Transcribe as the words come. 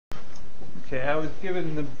Okay, I was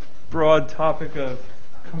given the broad topic of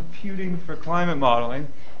computing for climate modeling.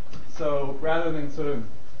 So rather than sort of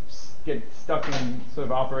get stuck in sort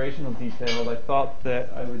of operational detail, I thought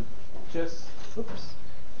that I would just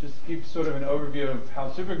give sort of an overview of how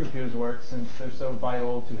supercomputers work, since they're so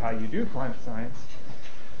vital to how you do climate science.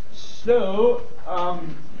 So,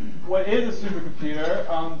 what is a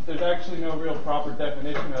supercomputer? There's actually no real proper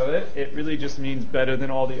definition of it. It really just means better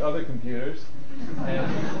than all the other computers.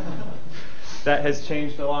 And that has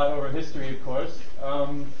changed a lot over history, of course.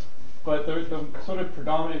 But the sort of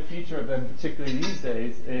predominant feature of them, particularly these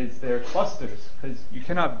days, is their clusters. Because you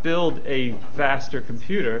cannot build a vaster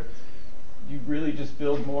computer. You really just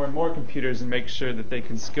build more and more computers and make sure that they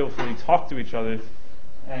can skillfully talk to each other.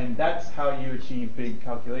 And that's how you achieve big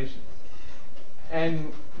calculations.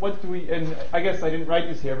 And and I guess I didn't write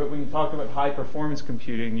this here, but when you talk about high performance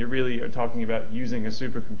computing, you really are talking about using a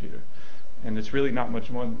supercomputer. And it's really not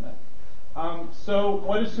much more than that. So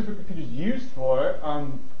what is supercomputers used for?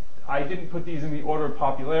 I didn't put these in the order of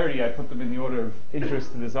popularity. I put them in the order of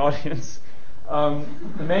interest to this audience. The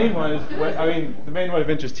main one of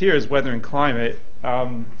interest here is weather and climate.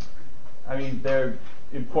 They're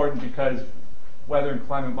important because weather and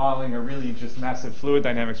climate modeling are really just massive fluid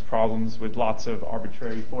dynamics problems with lots of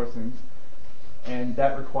arbitrary forcings. And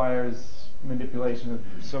that requires manipulation of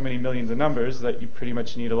so many millions of numbers that you pretty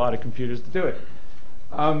much need a lot of computers to do it.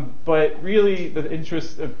 But really,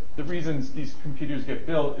 the reasons these computers get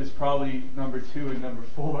built is probably number 2 and number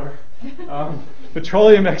 4.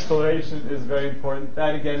 Petroleum exploration is very important.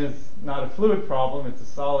 That, again, is not a fluid problem. It's a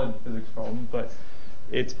solid physics problem. But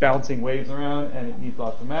it's bouncing waves around, and it needs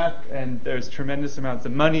lots of math. And there's tremendous amounts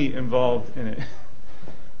of money involved in it.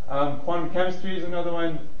 Quantum chemistry is another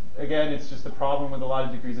one. Again, it's just a problem with a lot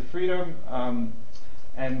of degrees of freedom.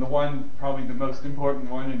 And probably the most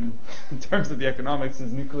important one in terms of the economics,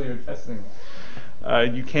 is nuclear testing.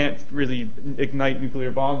 You can't really ignite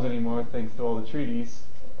nuclear bombs anymore, thanks to all the treaties.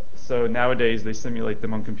 So nowadays, they simulate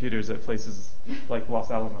them on computers at places like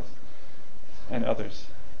Los Alamos and others.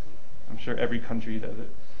 I'm sure every country does it.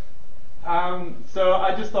 So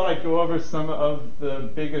I just thought I'd go over some of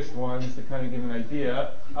the biggest ones to kind of give an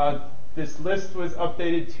idea. This list was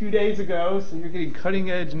updated 2 days ago, so you're getting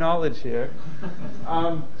cutting-edge knowledge here.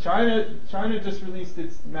 China just released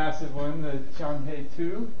its massive one, the Qianhe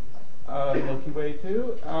 2, Milky Way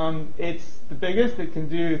 2. It's the biggest. It can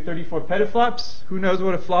do 34 petaflops. Who knows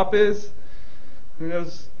what a flop is? Who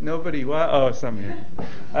knows? Nobody. What? Oh, some here.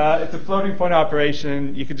 It's a floating point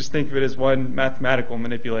operation. You could just think of it as one mathematical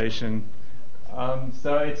manipulation.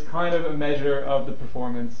 So it's kind of a measure of the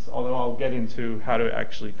performance, although I'll get into how to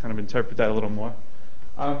actually kind of interpret that a little more.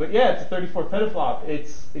 But yeah, it's a 34 petaflop.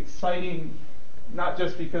 It's exciting, not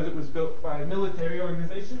just because it was built by a military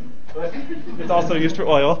organization, but it's also used for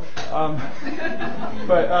oil.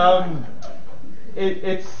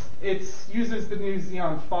 It uses the new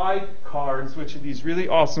Xeon Phi cards, which are these really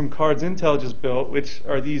awesome cards Intel just built, which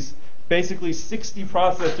are these basically 60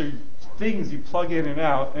 processor things you plug in and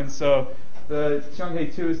out. And so the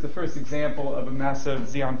Qianhe 2 is the first example of a massive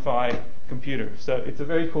Xeon Phi computer. So it's a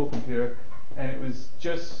very cool computer, and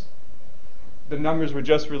the numbers were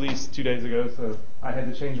just released 2 days ago, so I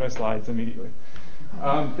had to change my slides immediately.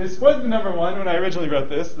 This was the number 1 when I originally wrote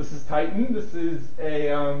this. This is Titan. This is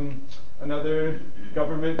another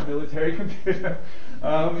government military computer.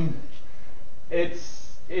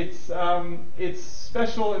 It's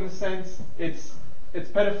special in the sense its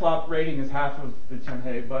petaflop rating is half of the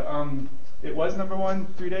Qianhe, but it was number 1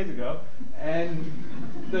 3 days ago. And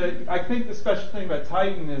I think the special thing about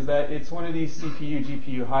Titan is that it's one of these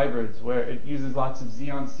CPU-GPU hybrids where it uses lots of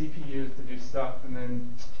Xeon CPUs to do stuff, and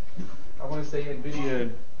then I want to say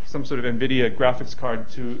some sort of NVIDIA graphics card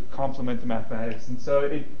to complement the mathematics. And so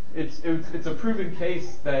it's a proven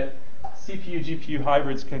case that CPU-GPU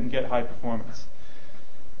hybrids can get high performance.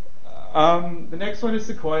 The next one is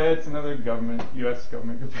Sequoia. It's another U.S.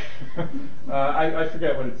 government computer. I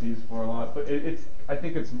forget what it's used for a lot, but I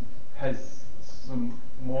think it has some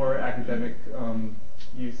more academic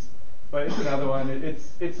use. But it's another one.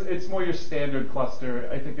 It's more your standard cluster.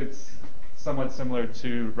 I think it's somewhat similar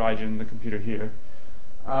to Rygen, the computer here.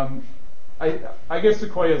 I guess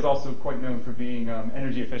Sequoia is also quite known for being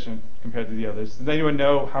energy efficient compared to the others. Does anyone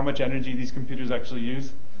know how much energy these computers actually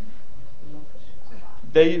use?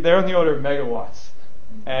 They're on the order of megawatts,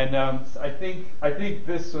 and I think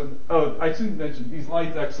this one. Oh, I shouldn't mention these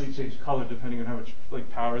lights actually change color depending on how much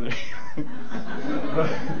power they're using.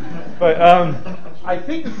 but I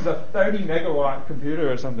think this is a 30 megawatt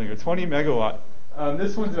computer or something, or 20 megawatt.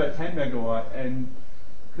 This one's about 10 megawatt, and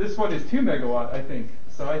this one is 2 megawatt, I think.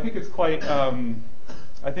 So I think it's quite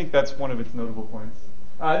I think that's one of its notable points.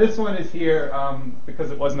 This one is here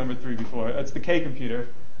because it was number 3 before. It's the K computer.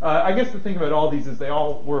 I guess the thing about all these is they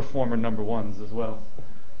all were former number 1s as well.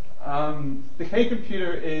 The K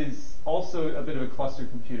computer is also a bit of a cluster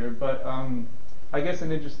computer, but I guess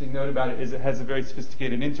an interesting note about it is it has a very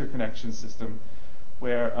sophisticated interconnection system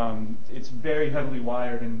where it's very heavily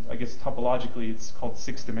wired, and I guess topologically it's called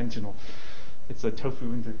 6-dimensional. It's a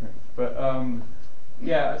tofu interconnect. But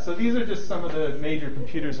yeah, so these are just some of the major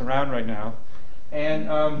computers around right now.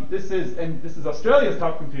 And this is Australia's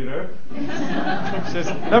top computer, which is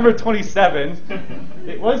number 27.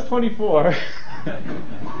 It was 24.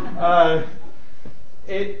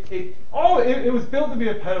 It was built to be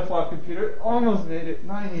a petaflop computer. It almost made it.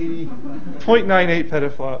 0.98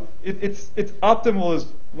 petaflop. Its optimal is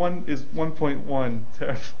 1.1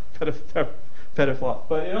 petaflop,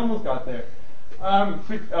 but it almost got there.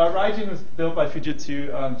 Raijin was built by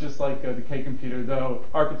Fujitsu, just like the K computer, though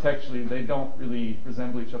architecturally they don't really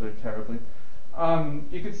resemble each other terribly.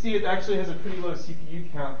 You can see it actually has a pretty low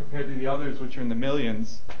CPU count compared to the others, which are in the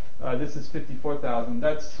millions. This is 54,000.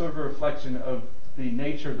 That's sort of a reflection of the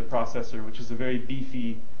nature of the processor, which is a very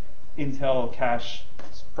beefy Intel cache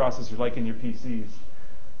processor like in your PCs.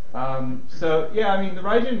 So yeah, I mean, the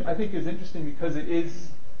Raijin I think is interesting because it is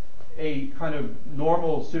a kind of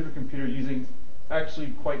normal supercomputer using actually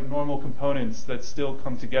quite normal components that still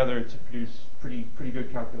come together to produce pretty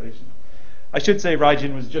good calculations. I should say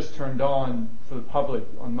Raijin was just turned on for the public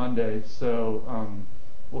on Monday, so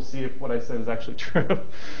we'll see if what I said is actually true.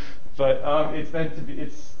 But it's meant to be.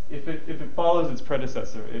 If it follows its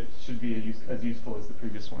predecessor, it should be as useful as the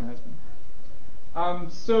previous one has been.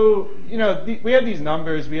 So you know, we have these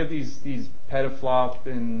numbers. We have these petaflop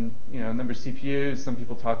and number of CPUs. Some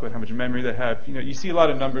people talk about how much memory they have. You see a lot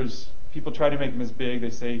of numbers. People try to make them as big. They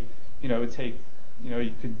say, it would take,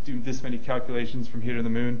 you could do this many calculations from here to the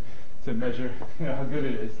moon to measure how good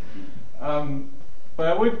it is. But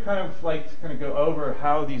I would kind of like to kind of go over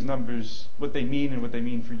how these numbers, what they mean and what they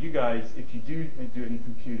mean for you guys if you do any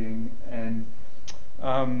computing. And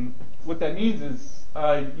what that means is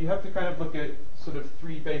you have to kind of look at sort of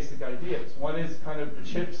 3 basic ideas. One is kind of the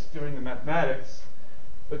chips doing the mathematics.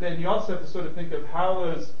 But then you also have to sort of think of how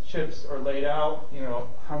those chips are laid out,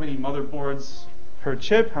 how many motherboards per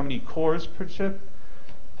chip, how many cores per chip.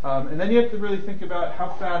 And then you have to really think about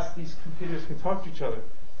how fast these computers can talk to each other.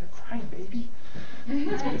 They're crying, baby.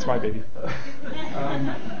 It's my baby.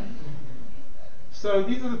 So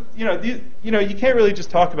these are you can't really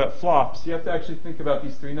just talk about flops. You have to actually think about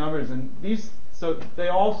these 3 numbers. And so they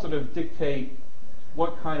all sort of dictate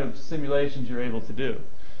what kind of simulations you're able to do.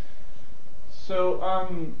 So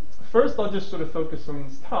first I'll just sort of focus on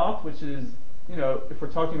this top, which is, if we're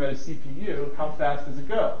talking about a CPU, how fast does it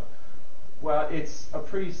go? Well, it's a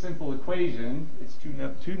pretty simple equation. It's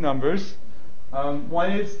two numbers.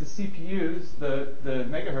 One is the CPUs, the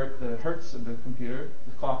megahertz, the hertz of the computer,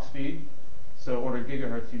 the clock speed, so order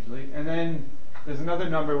gigahertz usually. And then there's another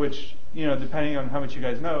number which, depending on how much you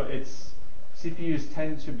guys know, CPUs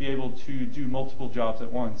tend to be able to do multiple jobs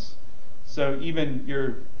at once. So even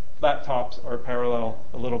your laptops are parallel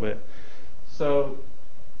a little bit. So,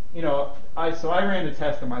 I ran a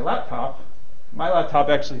test on my laptop. My laptop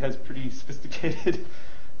actually has pretty sophisticated,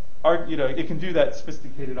 it can do that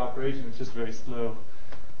sophisticated operation. It's just very slow.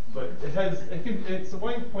 But it's a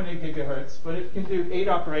 1.8 gigahertz, but it can do 8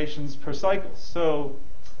 operations per cycle. So,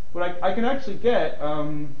 I can actually get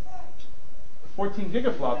 14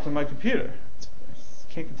 gigaflops on my computer. I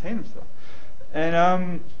can't contain them still.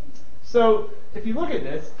 And so if you look at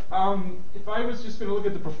this, if I was just going to look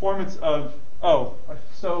at the performance of,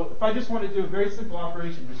 so if I just want to do a very simple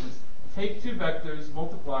operation, which is take 2 vectors,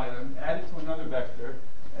 multiply them, add it to another vector,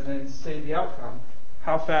 and then say the outcome,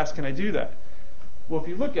 how fast can I do that? Well, if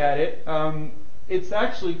you look at it, it's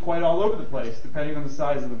actually quite all over the place, depending on the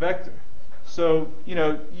size of the vector. So,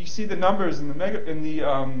 you see the numbers in the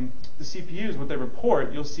CPUs, what they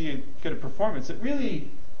report, you'll see get a performance. The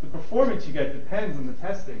performance you get depends on the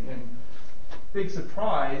testing. And big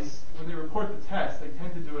surprise, when they report the test, they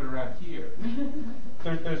tend to do it around here.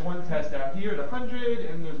 There's one test out here at 100,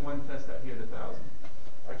 and there's one test out here at 1,000.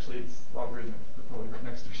 Actually, it's logarithmic. They're probably right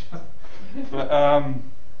next to each other. But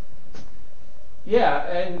yeah,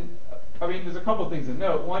 and I mean, there's a couple of things to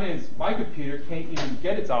note. One is my computer can't even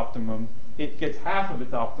get its optimum. It gets half of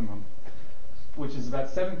its optimum, which is about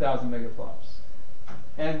 7,000 megaflops.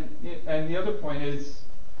 And the other point is,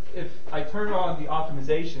 if I turn on the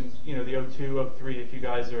optimizations, the O2, O3, if you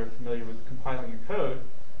guys are familiar with compiling your code,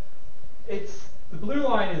 the blue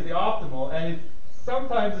line is the optimal, and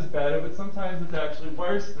sometimes it's better, but sometimes it's actually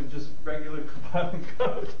worse than just regular compiling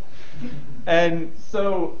code. And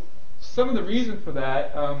so some of the reason for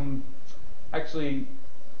that, actually,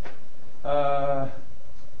 I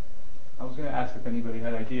was going to ask if anybody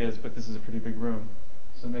had ideas, but this is a pretty big room,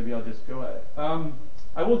 so maybe I'll just go at it.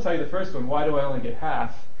 I will tell you the first one, why do I only get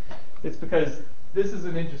half? It's because this is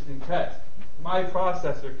an interesting test. My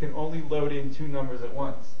processor can only load in 2 numbers at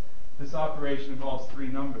once. This operation involves 3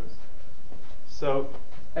 numbers. So,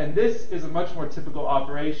 and this is a much more typical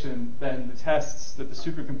operation than the tests that the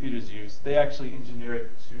supercomputers use. They actually engineer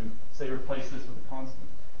it to, say, replace this with a constant.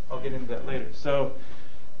 I'll get into that later. So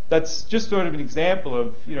that's just sort of an example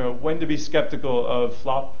of, you know, when to be skeptical of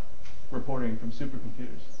flop reporting from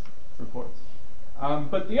supercomputers reports.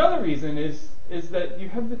 But the other reason is that you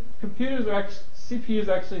have the computers are CPUs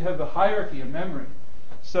actually have the hierarchy of memory.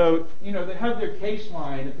 So, you know, they have their cache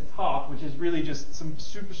line at the top, which is really just some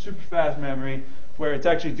super fast memory where it's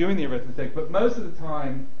actually doing the arithmetic. But most of the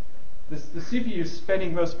time, the CPU is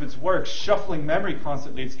spending most of its work shuffling memory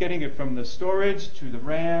constantly. It's getting it from the storage to the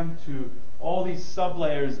RAM to all these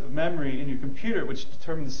sublayers of memory in your computer, which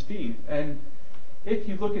determine the speed. And if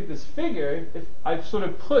you look at this figure, I've sort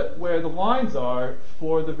of put where the lines are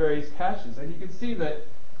for the various caches. And you can see that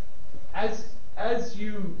as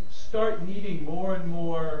you start needing more and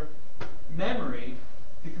more memory,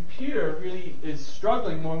 the computer really is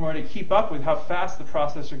struggling more and more to keep up with how fast the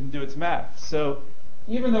processor can do its math. So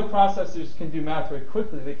even though processors can do math very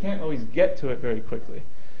quickly, they can't always get to it very quickly.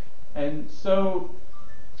 And so,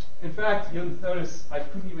 in fact, you'll notice I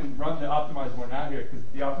couldn't even run the optimize more now here because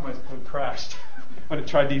the optimized code crashed when it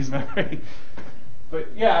tried to use memory. But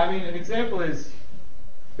yeah, I mean, an example is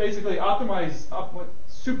basically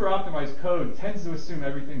super optimized code tends to assume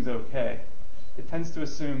everything's okay. It tends to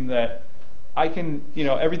assume that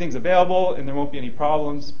everything's available and there won't be any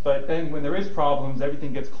problems, but then when there is problems,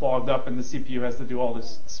 everything gets clogged up and the CPU has to do all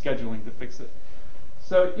this scheduling to fix it.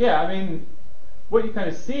 So yeah, I mean, what you kind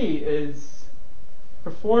of see is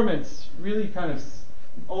performance really kind of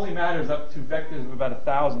only matters up to vectors of about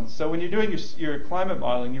 1,000. So when you're doing your climate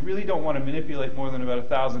modeling, you really don't want to manipulate more than about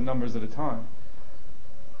 1,000 numbers at a time.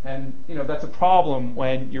 And that's a problem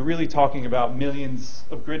when you're really talking about millions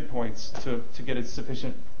of grid points to get a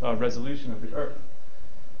sufficient resolution of the Earth.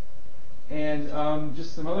 And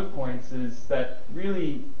just some other points is that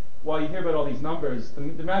really, while you hear about all these numbers, the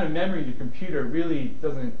amount of memory in your computer really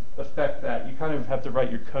doesn't affect that. You kind of have to write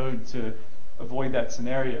your code to avoid that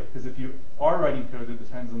scenario. Because if you are writing code that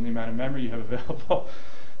depends on the amount of memory you have available,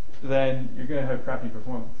 then you're going to have crappy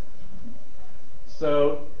performance.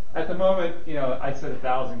 So at the moment, I said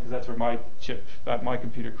 1,000 because that's where my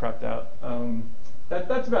computer crapped out.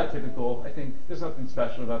 That's about typical. I think there's nothing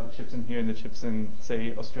special about the chips in here and the chips in,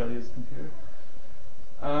 say, Australia's computer.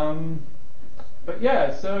 But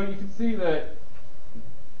yeah, so you can see that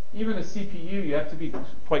even a CPU, you have to be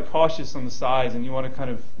quite cautious on the size, and you want to kind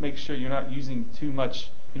of make sure you're not using too much.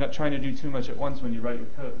 You're not trying to do too much at once when you write your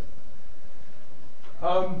code.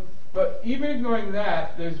 But even ignoring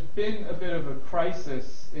that, there's been a bit of a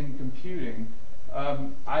crisis in computing.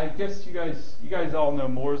 I guess you guys all know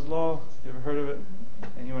Moore's law. You ever heard of it?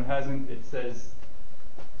 Anyone hasn't? It says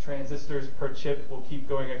transistors per chip will keep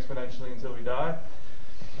going exponentially until we die.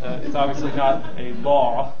 It's obviously not a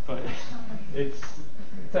law, but it's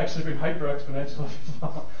actually been hyper exponential.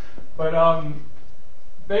 But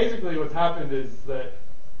basically, what's happened is that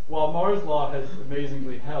while Moore's law has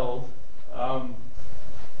amazingly held,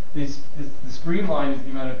 this green line is the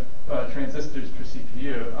amount of transistors per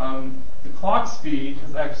CPU. The clock speed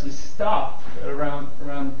has actually stopped at around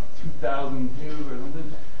 2002 or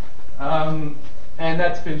something, and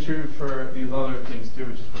that's been true for these other things too,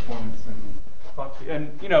 which is performance and clock speed.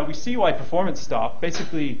 And we see why performance stopped.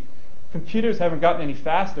 Basically, computers haven't gotten any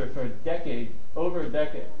faster for over a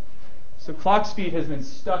decade. So clock speed has been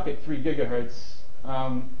stuck at 3 gigahertz,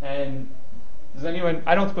 and does anyone?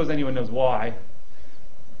 I don't suppose anyone knows why.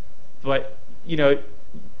 But did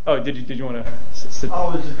you want to sit?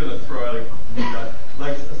 I was just going to throw out a comment.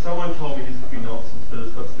 Like someone told me this would be nonsense, but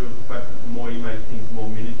it's got to do with the fact that the more you make things more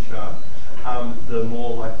miniature, the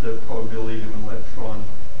more like the probability of an electron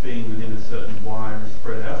being within a certain wire is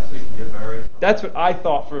spread out, so you can get various. That's what I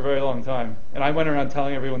thought for a very long time, and I went around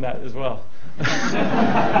telling everyone that as well.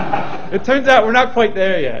 It turns out we're not quite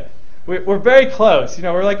there yet. We're very close.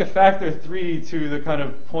 We're like a factor 3 to the kind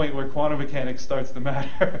of point where quantum mechanics starts to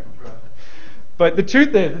matter. Right. But the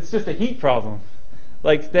truth is, it's just a heat problem.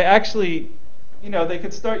 Like they actually, they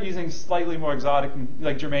could start using slightly more exotic,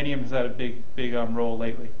 like germanium has had a big role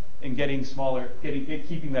lately in getting smaller,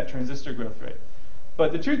 keeping that transistor growth rate.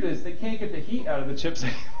 But the truth is, they can't get the heat out of the chips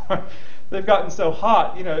they've gotten so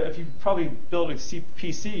hot. You know, if you probably build a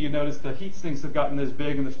PC, you notice the heat sinks have gotten this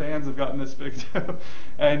big and the fans have gotten this big too.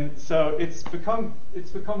 And so it's become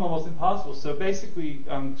almost impossible. So basically,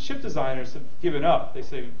 chip designers have given up. They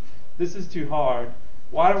say, this is too hard.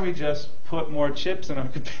 Why don't we just put more chips in our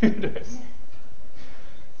computers?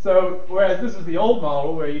 So whereas this is the old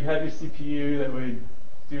model where you'd have your CPU that would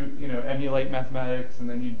do, you know, emulate mathematics, and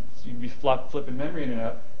then you'd be flipping memory in and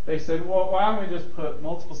out. They said, well, why don't we just put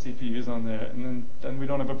multiple CPUs on there, and then we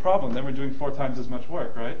don't have a problem. Then we're doing 4 times as much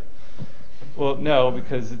work, right? Well, no,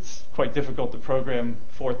 because it's quite difficult to program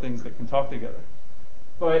 4 things that can talk together.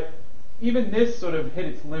 But even this sort of hit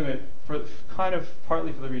its limit for kind of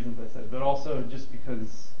partly for the reasons I said, but also just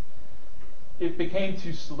because it became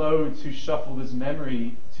too slow to shuffle this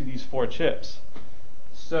memory to these 4 chips.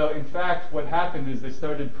 So in fact, what happened is they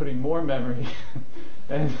started putting more memory,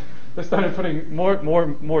 and they started putting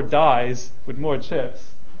more dies with more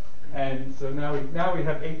chips, and so now we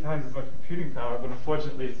have 8 times as much computing power. But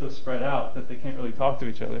unfortunately, it's so spread out that they can't really talk to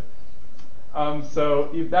each other.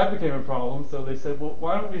 So that became a problem. So they said, well,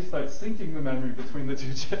 why don't we start syncing the memory between the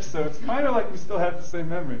 2 chips? So it's kind of like we still have the same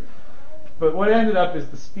memory. But what ended up is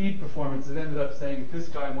the speed performance. It ended up saying if this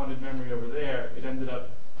guy wanted memory over there, it ended up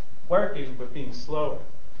working but being slower.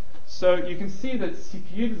 So you can see that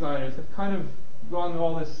CPU designers have kind of gone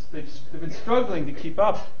all this. They've been struggling to keep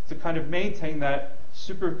up to kind of maintain that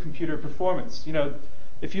supercomputer performance. You know,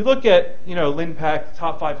 if you look at Linpack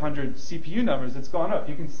top 500 CPU numbers, it's gone up.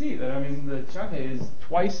 You can see that. I mean, the Changhe is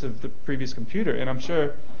twice of the previous computer, and I'm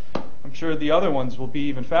sure the other ones will be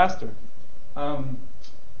even faster.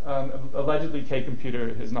 Allegedly, K Computer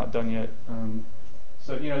is not done yet.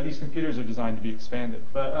 So these computers are designed to be expanded,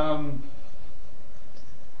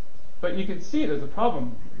 but you can see there's a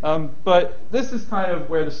problem. But this is kind of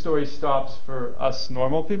where the story stops for us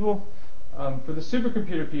normal people. For the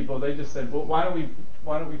supercomputer people, they just said, well, why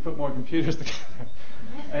don't we put more computers together?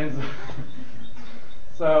 And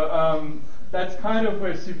so that's kind of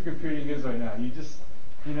where supercomputing is right now. You just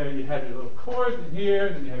you have your little cores in here,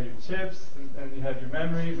 and then you have your chips, and you have your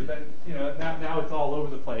memory, but then, now it's all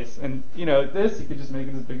over the place. And, this, you could just make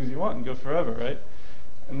it as big as you want and go forever, right?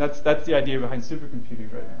 And that's the idea behind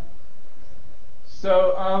supercomputing right now.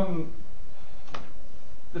 So,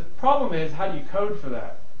 the problem is, how do you code for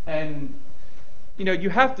that? And,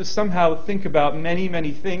 you have to somehow think about many,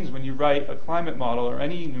 many things when you write a climate model or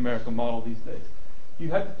any numerical model these days.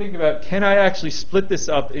 You have to think about, can I actually split this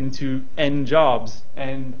up into n jobs?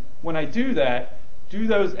 And when I do that, do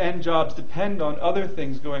those n jobs depend on other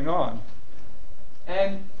things going on?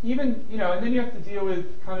 And even, and then you have to deal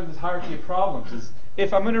with kind of this hierarchy of problems. Is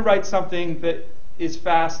if I'm going to write something that is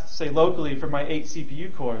fast, say locally, for my 8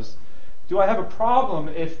 CPU cores, do I have a problem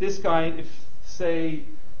if say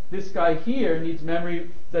this guy here needs memory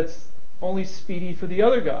that's only speedy for the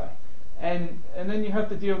other guy? And then you have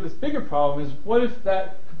to deal with this bigger problem is, what if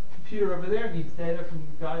that computer over there needs data from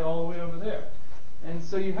the guy all the way over there? And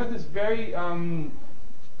so you have this very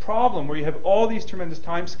problem where you have all these tremendous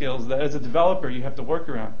timescales that as a developer you have to work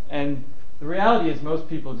around. And the reality is most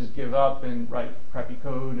people just give up and write crappy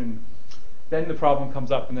code, and then the problem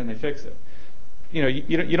comes up and then they fix it.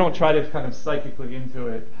 You don't try to kind of psychically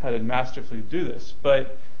intuit how to masterfully do this.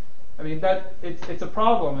 But I mean, it's a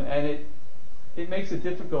problem, and it makes it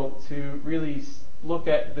difficult to really look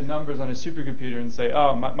at the numbers on a supercomputer and say,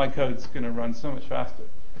 oh, my code's going to run so much faster.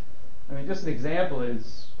 I mean, just an example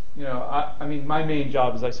is, I mean, my main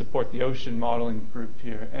job is I support the ocean modeling group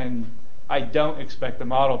here, and I don't expect the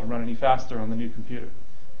model to run any faster on the new computer.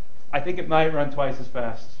 I think it might run twice as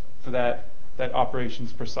fast for that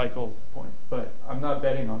operations per cycle point, but I'm not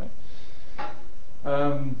betting on it.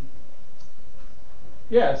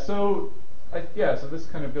 So this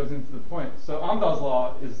kind of goes into the point. So Amdahl's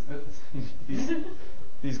law is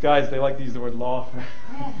these guys, they like to use the word law for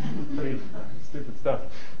pretty stupid stuff,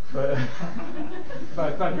 but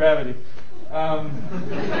it's not gravity.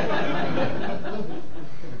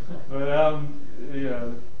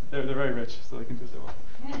 They're very rich, so they can do so well.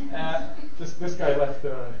 This guy left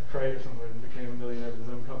Cray or somewhere and became a millionaire with his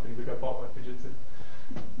own company that got bought by Fujitsu.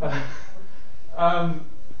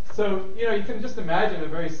 So, you can just imagine a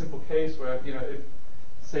very simple case where, if,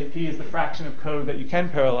 say, P is the fraction of code that you can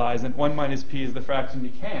parallelize, and 1 minus P is the fraction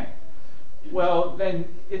you can't. Well, then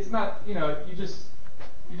it's not, you're just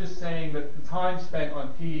saying that the time spent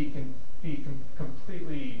on P can be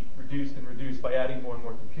completely reduced by adding more and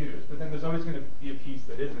more computers. But then there's always going to be a piece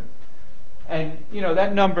that isn't. And,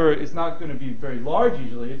 that number is not going to be very large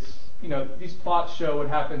usually. It's, these plots show what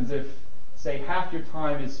happens if, say, half your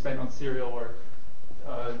time is spent on serial work.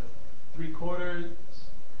 3/4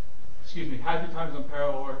 excuse me, half your time is on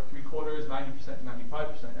parallel, or 3/4, 90%,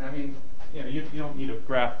 95%. And I mean, you don't need a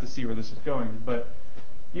graph to see where this is going, but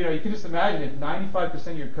you can just imagine if 95%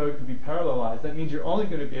 of your code could be parallelized, that means you're only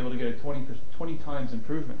going to be able to get a 20 times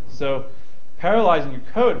improvement. So parallelizing your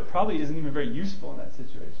code probably isn't even very useful in that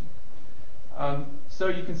situation. So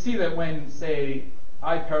you can see that when, say,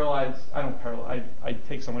 I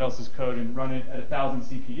take someone else's code and run it at 1,000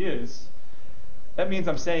 CPUs, that means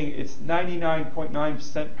I'm saying it's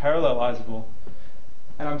 99.9% parallelizable,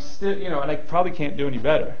 and I'm still, and I probably can't do any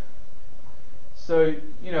better. So,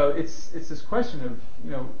 it's this question of,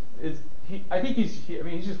 I think he's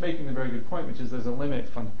just making a very good point, which is there's a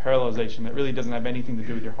limit on the parallelization that really doesn't have anything to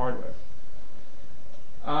do with your hardware.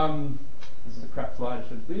 This is a crap slide I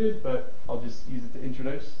should have deleted, but I'll just use it to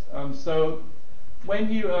introduce. So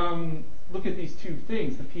when you look at these two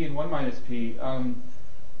things, the p and 1 minus p,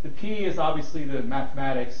 the p is obviously the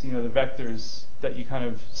mathematics, the vectors that you kind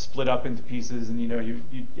of split up into pieces, and you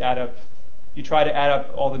add up, you try to add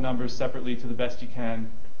up all the numbers separately to the best you can,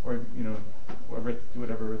 or do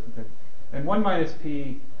whatever arithmetic. And 1 minus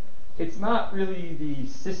p, it's not really the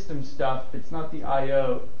system stuff, it's not the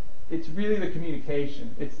I/O, it's really the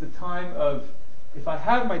communication. It's the time of, if I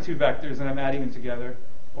have my two vectors and I'm adding them together,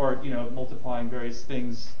 or multiplying various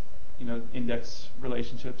things, index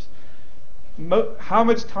relationships, how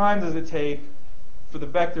much time does it take for the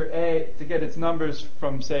vector A to get its numbers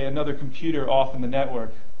from, say, another computer off in the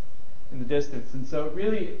network, in the distance? And so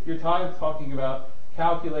really, you're talking about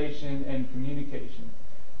calculation and communication.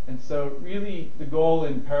 And so really, the goal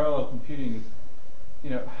in parallel computing is,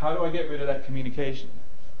 how do I get rid of that communication?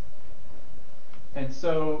 And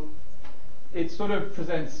so it sort of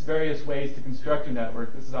presents various ways to construct a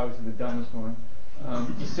network. This is obviously the dumbest one.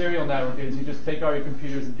 The serial network is you just take all your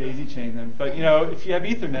computers and daisy chain them. But if you have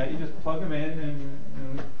Ethernet, you just plug them in,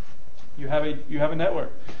 and you have a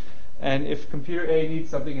network. And if computer A needs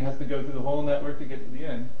something, it has to go through the whole network to get to the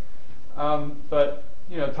end. But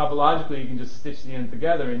topologically, you can just stitch the ends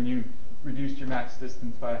together, and you reduced your max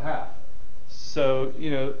distance by half. So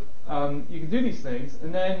you can do these things,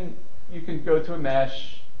 and then you can go to a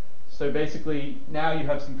mesh. So basically, now you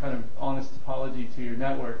have some kind of honest topology to your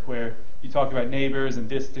network where you talk about neighbors and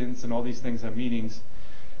distance and all these things have meanings.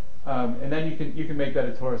 And then you can make that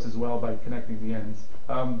a torus as well by connecting the ends.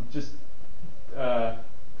 And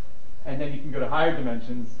then you can go to higher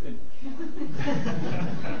dimensions.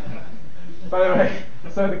 By the way,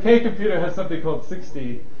 so the K computer has something called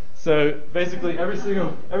 60. So basically, every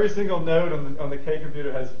single node on the K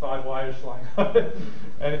computer has 5 wires flying on it.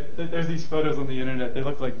 And there's these photos on the internet. They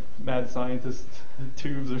look like mad scientist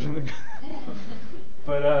tubes or something.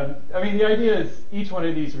 But the idea is each one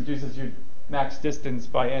of these reduces your max distance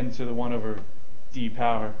by n to the 1 over d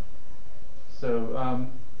power. So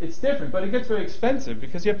it's different, but it gets very expensive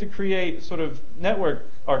because you have to create sort of network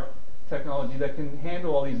technology that can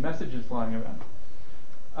handle all these messages flying around.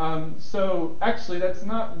 So actually, that's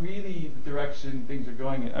not really the direction things are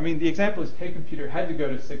going in. The example is K computer had to go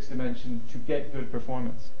to 6 dimension to get good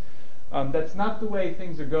performance. That's not the way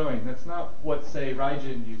things are going. That's not what, say,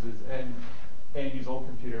 Raijin uses and AMU's old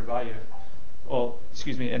computer, Vayu. Well,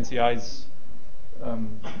 excuse me, NCI's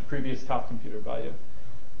previous top computer, Vayu.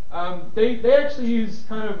 They actually use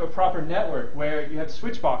kind of a proper network where you have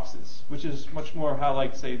switch boxes, which is much more how,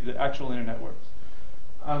 like, say, the actual internet works.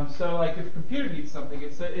 So, like, if a computer needs something,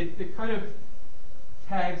 it kind of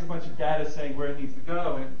tags a bunch of data saying where it needs to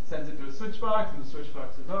go, and it sends it to a switch box, and the switch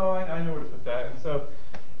box says, oh, I know where to put that. And so,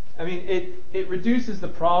 it reduces the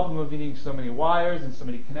problem of needing so many wires and so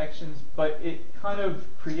many connections, but it kind of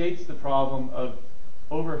creates the problem of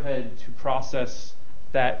overhead to process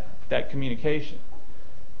that communication.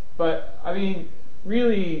 But,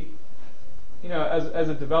 really, as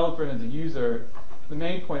a developer and as a user, the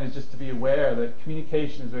main point is just to be aware that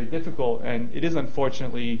communication is very difficult, and it is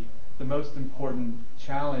unfortunately the most important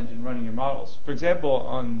challenge in running your models. For example,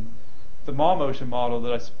 on the MallMotion model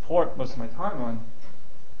that I support most of my time on,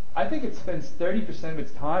 I think it spends 30% of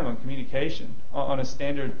its time on communication on a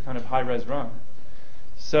standard kind of high-res run.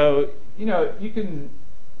 So you can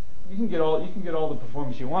get all the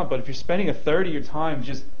performance you want, but if you're spending a third of your time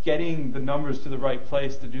just getting the numbers to the right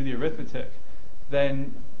place to do the arithmetic,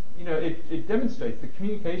 then it demonstrates that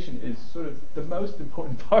communication is sort of the most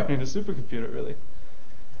important part in a supercomputer, really.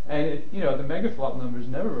 And the megaflop numbers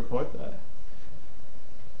never report that.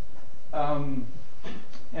 And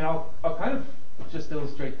I'll kind of just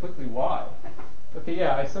illustrate quickly why. Okay,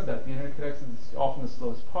 yeah, I said that the internet connection is often the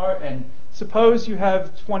slowest part, and suppose you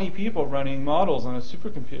have 20 people running models on a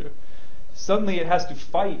supercomputer. Suddenly it has to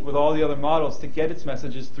fight with all the other models to get its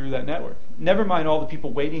messages through that network. Never mind all the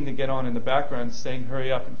people waiting to get on in the background saying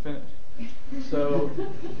hurry up and finish. So,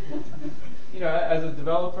 as a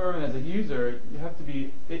developer and as a user, you have to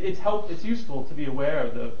be. It's useful to be aware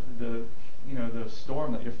of the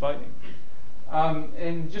storm that you're fighting.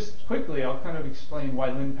 And just quickly, I'll kind of explain why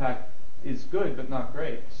LinPack is good but not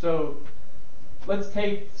great. So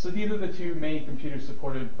these are the two main computers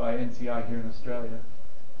supported by NCI here in Australia.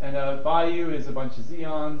 And Bayou is a bunch of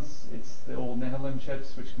Xeons. It's the old Nehalem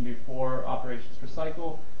chips, which can do 4 operations per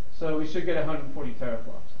cycle. So we should get 140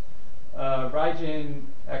 teraflops. Rygen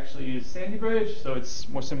actually is Sandy Bridge, so it's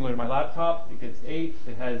more similar to my laptop. It gets 8.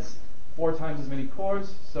 It has 4 times as many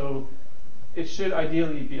cores, so it should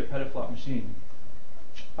ideally be a petaflop machine.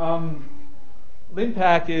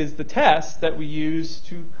 LinPack is the test that we use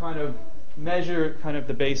to kind of measure kind of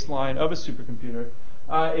the baseline of a supercomputer.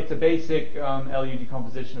 It's a basic LU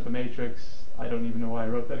decomposition of a matrix. I don't even know why I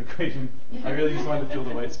wrote that equation. I really just wanted to fill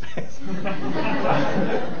the white space.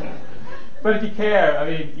 But if you care, I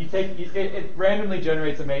mean, it randomly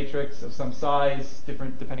generates a matrix of some size,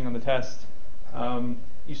 different depending on the test.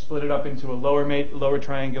 You split it up into a lower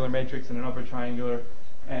triangular matrix and an upper triangular,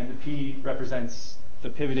 and the P represents the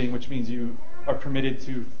pivoting, which means you are permitted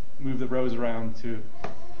to move the rows around to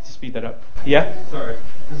speed that up. Yeah? Sorry.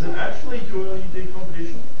 Does it actually do LU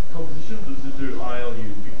decomposition? Or does it do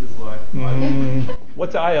ILU? Because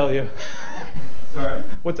what's ILU? Sorry?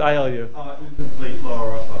 What's ILU? Incomplete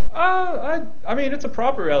lower upper. I mean, it's a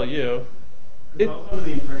proper LU. I was under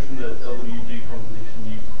the impression that LU decomposition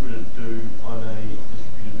you couldn't do on a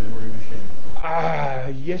distributed memory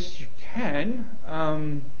machine. Yes, you can.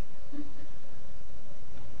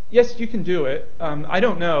 Yes, you can do it. I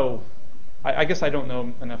don't know. I guess I don't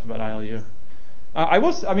know enough about ILU. I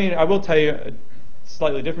will tell you a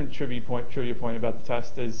slightly different trivia point about the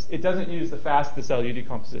test is it doesn't use the fastest LU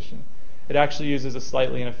decomposition. It actually uses a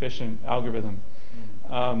slightly inefficient algorithm.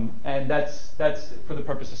 And that's for the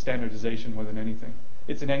purpose of standardization more than anything.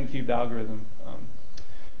 It's an n-cubed algorithm.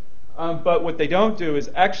 But what they don't do is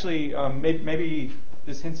actually, maybe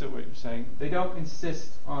this hints at what you're saying, they don't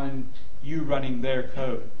insist on you running their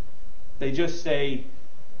code. They just say,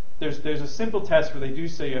 there's a simple test where they do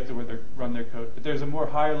say you have to run their code, but there's a more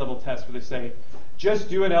higher level test where they say, just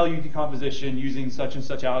do an LU decomposition using such and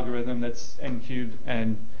such algorithm that's n-cubed,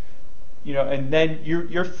 and then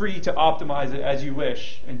you're free to optimize it as you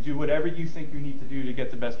wish and do whatever you think you need to do to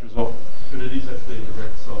get the best result. But it is actually a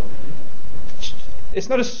direct solve. It's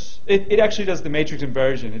not it actually does the matrix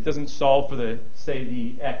inversion. It doesn't solve for the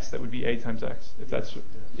x that would be a times x. If that's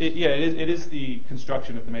it is the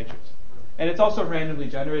construction of the matrix, and it's also a randomly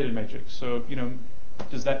generated matrix. So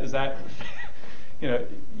is that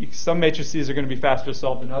some matrices are going to be faster to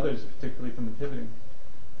solve than others, particularly from the pivoting.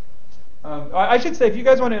 I should say, if you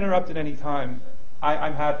guys want to interrupt at any time,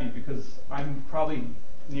 I'm happy because I'm probably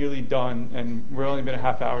nearly done, and we're only been a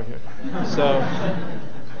half hour here. So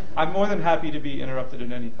I'm more than happy to be interrupted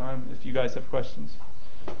at any time if you guys have questions.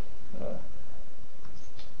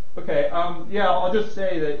 Okay, I'll just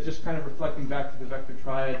say that, just kind of reflecting back to the vector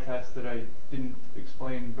triad test that I didn't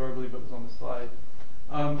explain verbally but was on the slide,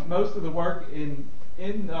 most of the work in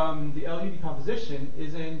the LU decomposition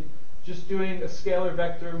is in just doing a scalar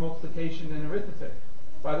vector multiplication and arithmetic.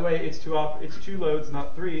 By the way, it's two loads,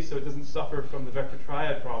 not 3, so it doesn't suffer from the vector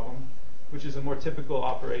triad problem, which is a more typical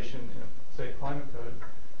operation in, say, climate code.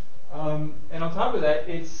 And on top of that,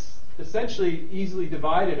 it's essentially easily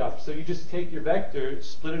divided up. So you just take your vector,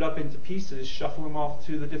 split it up into pieces, shuffle them off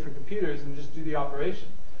to the different computers, and just do the operation.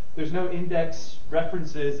 There's no index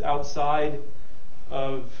references outside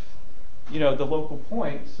of the local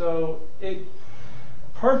point, so it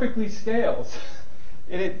perfectly scales.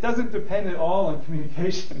 And it doesn't depend at all on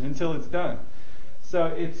communication until it's done. So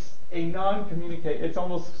it's a non-communicate. It's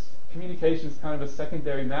almost communication is kind of a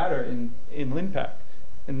secondary matter in LinPack,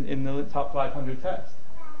 in the top 500 test.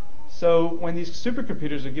 So when these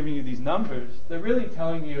supercomputers are giving you these numbers, they're really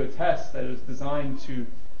telling you a test that is designed to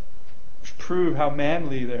prove how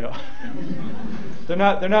manly they are. They're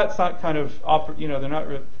not kind of they're not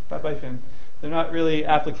bye Finn. They're not really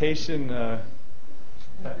application.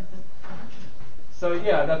 So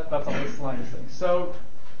yeah, that's on this line of things. So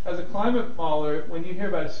as a climate modeler, when you hear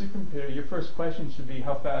about a supercomputer, your first question should be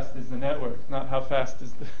how fast is the network, not how fast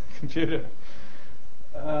is the computer.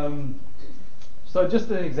 So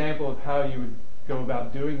just an example of how you would go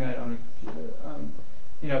about doing that on a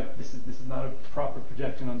computer. This is not a proper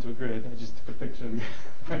projection onto a grid. I just took a picture of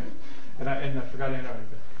it, and I forgot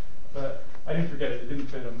Antarctica, but I didn't forget it. It didn't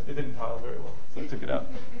fit it didn't tile very well, so I took it out.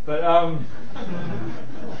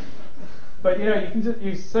 But you can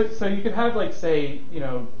just so you could have, like, say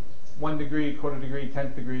 1 degree, quarter degree,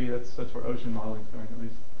 10th degree. That's where ocean modeling is going. At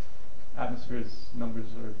least atmosphere's numbers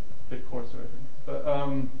are bit coarser, I think. But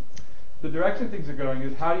the direction things are going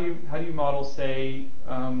is how do you model, say,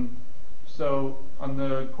 so on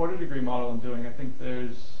the quarter degree model I'm doing, I think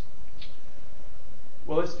there's,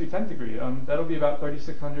 well, let's do 10th degree. That'll be about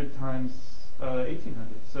 3,600 times 1,800.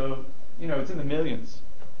 So, you know, it's in the millions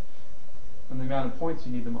on the amount of points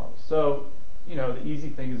you need to model. So, you know, the easy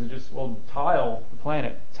thing is to just, well, tile the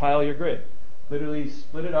planet, tile your grid. Literally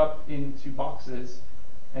split it up into boxes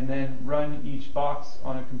and then run each box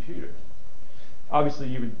on a computer. Obviously,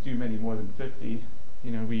 you would do many more than 50.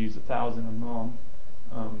 You know, we use 1,000 on MOM.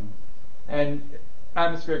 And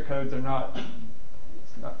atmospheric codes are not,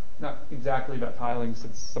 it's not exactly about tiling,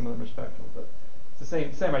 since some of them are spectral, but it's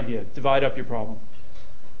the same idea. Divide up your problem.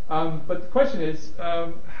 But the question is,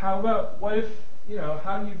 how about, what if, you know,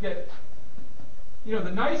 how do you get, you know,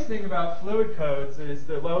 the nice thing about fluid codes is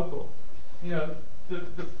they're local. You know,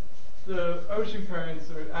 the ocean currents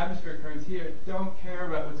or atmospheric currents here don't care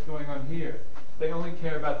about what's going on here. They only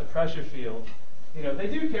care about the pressure field. You know, they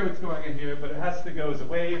do care what's going on here, but it has to go as a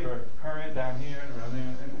wave or current down here and around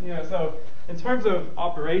there. And, you know, so in terms of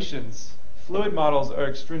operations, fluid models are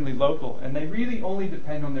extremely local, and they really only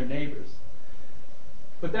depend on their neighbors.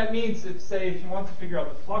 But that means if, say, if you want to figure out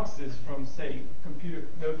the fluxes from, say, computer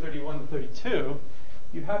node 31 to 32,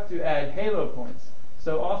 you have to add halo points.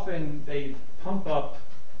 So often they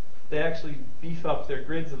they actually beef up their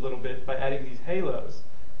grids a little bit by adding these halos,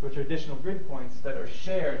 which are additional grid points that are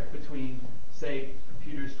shared between, say,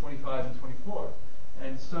 computers 25 and 24.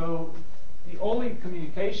 And so the only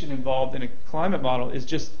communication involved in a climate model is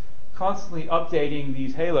just constantly updating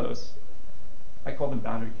these halos. I call them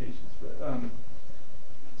boundary caches. But,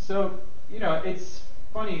 so, you know, it's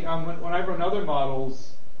funny, when I run other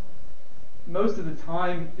models, most of the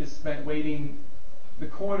time is spent waiting. The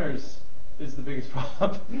corners is the biggest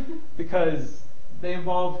problem because they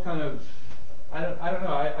involve kind of, I don't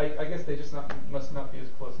know, I guess they just must not be as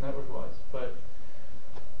close network-wise. But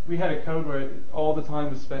we had a code where all the time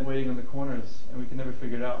was spent waiting on the corners, and we could never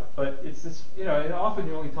figure it out. But it's this, you know, and often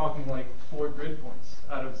you're only talking like 4 grid points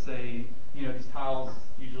out of, say, you know, these tiles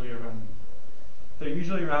they're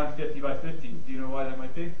usually around 50 by 50. Do you know why that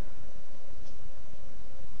might be?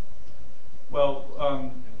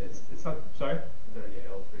 Well, it's not, sorry?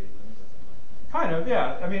 Kind of,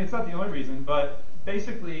 yeah. I mean, it's not the only reason, but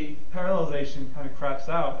basically parallelization kind of craps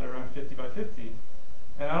out at around 50 by 50.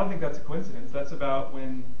 And I don't think that's a coincidence. That's about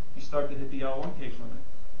when you start to hit the L1 cache limit.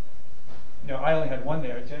 You know, I only had 1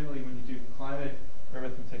 there. Generally, when you do climate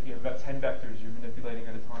arithmetic, you have about 10 vectors you're manipulating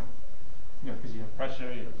at a time. You know, because you have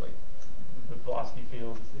pressure, you have like the velocity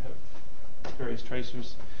fields, you have various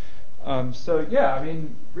tracers. So yeah, I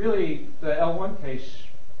mean, really, the L1 cache,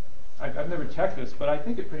 I've never checked this, but I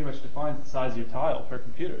think it pretty much defines the size of your tile per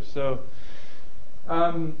computer. So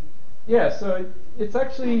yeah, so it's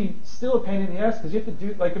actually still a pain in the ass because you have to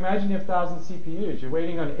do, like, imagine you have 1,000 CPUs. You're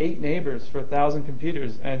waiting on 8 neighbors for 1,000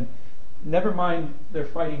 computers, and never mind they're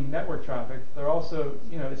fighting network traffic. They're also,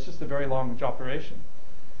 you know, it's just a very long operation.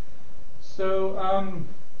 So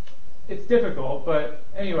it's difficult, but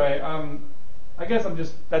anyway, I guess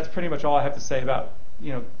that's pretty much all I have to say about,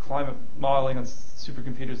 you know, climate modeling on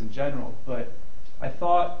supercomputers in general. But I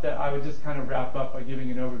thought that I would just kind of wrap up by giving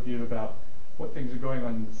an overview about what things are going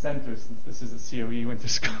on in the center, since this is a COE winter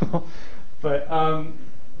school. But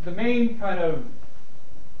the main kind of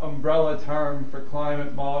umbrella term for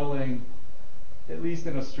climate modeling, at least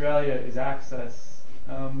in Australia, is access.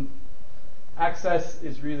 Access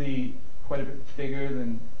is really quite a bit bigger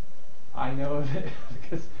than I know of it,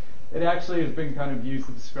 because it actually has been kind of used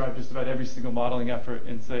to describe just about every single modeling effort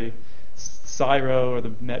in, say, CSIRO or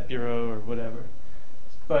the Met Bureau or whatever.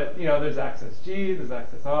 But, you know, there's access G, there's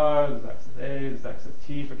access R, there's access A, there's access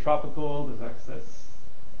T for tropical, there's access,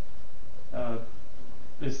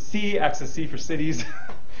 there's C, access C for cities.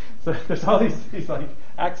 So there's all these like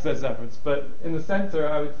access efforts. But in the center,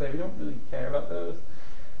 I would say we don't really care about those.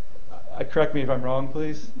 Correct me if I'm wrong,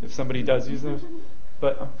 please, if somebody does use those.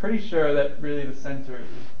 But I'm pretty sure that really the center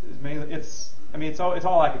is mainly, it's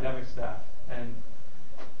all academic staff. And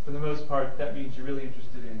for the most part, that means you're really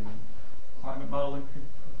interested in climate modeling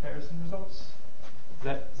comparison results.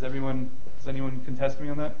 Does anyone contest me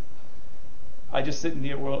on that? I just sit in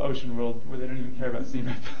the ocean world where they don't even care about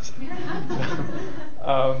CMAP.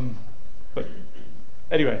 But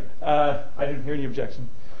anyway, I didn't hear any objection.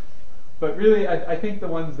 But really, I think the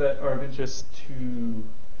ones that are of interest to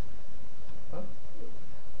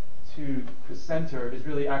the center is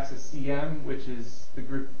really access CM, which is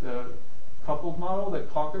the coupled model that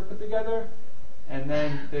Cocker put together. And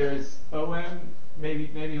then there's OM, maybe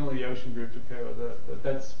only the ocean groups would care about that. But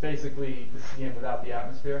that's basically the CM without the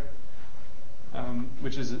atmosphere.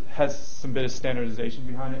 which has some bit of standardization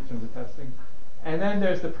behind it in terms of testing. And then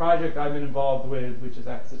there's the project I've been involved with, which is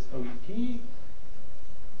Access OEP.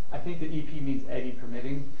 I think the EP means eddy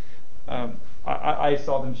permitting. I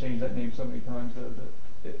saw them change that name so many times that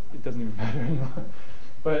it doesn't even matter anymore.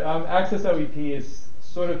 But Access OEP is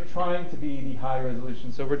sort of trying to be the high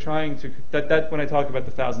resolution. So we're trying to, that when I talk about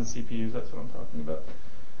the 1,000 CPUs, that's what I'm talking about.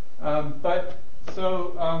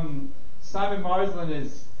 Simon Marsland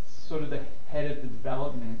is sort of the head of the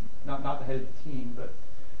development, not the head of the team, but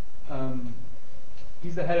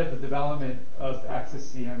he's the head of the development of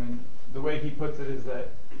Access CM, and the way he puts it is that,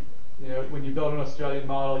 you know, when you build an Australian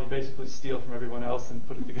model, you basically steal from everyone else and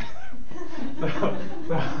put it together.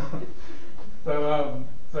 So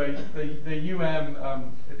the UM,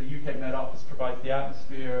 the UK Met Office provides the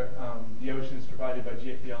atmosphere. The ocean is provided by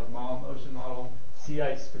GFDL's MOM ocean model. Sea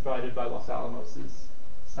ice provided by Los Alamos's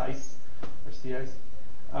SICE or sea ice.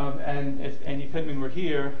 And if Andy Pittman were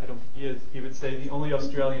here, I don't think he is, he would say the only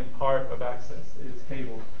Australian part of Access is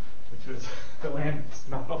cable, which was the land-based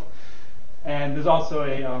model. And there's also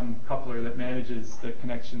a coupler that manages the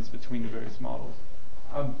connections between the various models.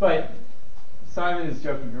 But Simon is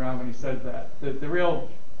joking around when he says that. The real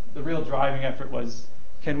driving effort was,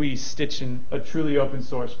 can we stitch in a truly open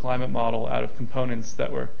source climate model out of components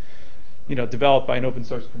that were, you know, developed by an open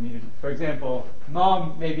source community? For example,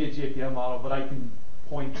 MOM may be a GFDL model, but I can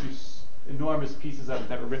point to enormous pieces of it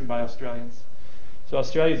that were written by Australians. So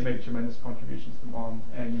Australia's made tremendous contributions to MOM,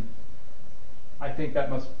 and I think that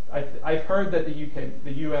must. I've heard that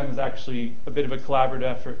the UM is actually a bit of a collaborative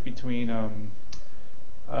effort between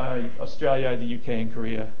Australia, the UK, and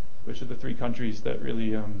Korea, which are the three countries that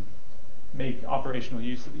really make operational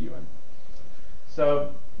use of the UN.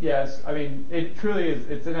 So yes, I mean, it truly is.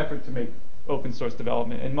 It's an effort to make open source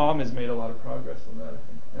development, and MOM has made a lot of progress on that, I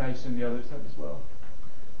think, and I assume the others have as well.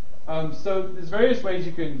 So there's various ways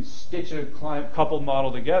you can stitch a coupled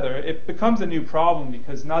model together. It becomes a new problem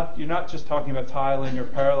because you're not just talking about tiling or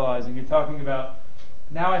parallelizing. You're talking about,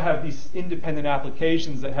 now I have these independent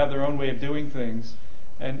applications that have their own way of doing things,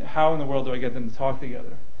 and how in the world do I get them to talk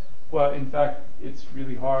together? Well, in fact, it's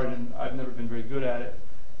really hard, and I've never been very good at it.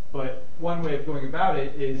 But one way of going about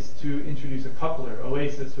it is to introduce a coupler,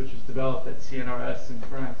 OASIS, which was developed at CNRS in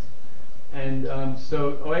France. And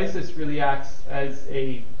so OASIS really acts as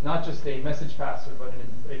not just a message passer, but an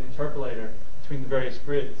interpolator between the various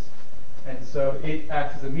grids. And so it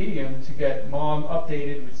acts as a medium to get MOM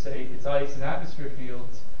updated with, say, its ice and atmosphere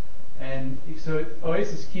fields. And so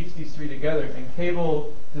OASIS keeps these three together. And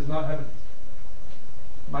Cable does not have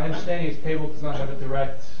my understanding is Cable does not have a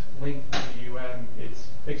direct link to the UM.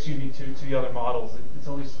 To the other models.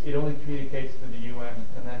 It only communicates to the UM,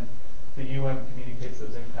 and then the UM communicates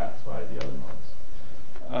those impacts via the other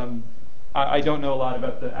models. I don't know a lot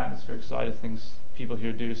about the atmospheric side of things. People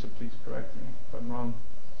here do, so please correct me if I'm wrong.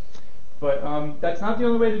 But that's not the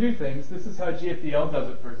only way to do things. This is how GFDL does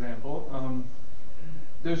it, for example.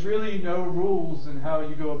 There's really no rules in how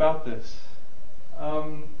you go about this.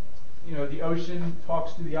 You know, the ocean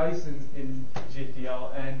talks to the ice in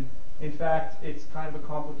GFDL, and in fact, it's kind of a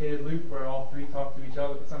complicated loop where all three talk to each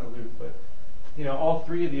other. It's not a loop, but you know, all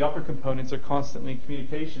three of the upper components are constantly in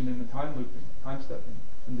communication in the time looping, time stepping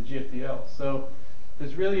in the GFDL. So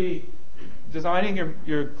there's really, designing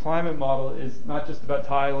your climate model is not just about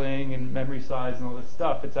tiling and memory size and all this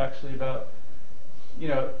stuff. It's actually about, you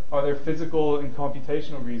know, are there physical and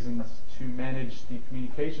computational reasons to manage the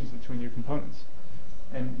communications between your components?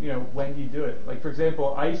 And you know, when do you do it? Like, for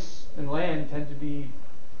example, ice and land tend to be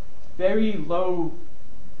very low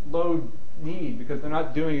need because they're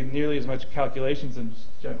not doing nearly as much calculations in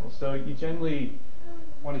general. So you generally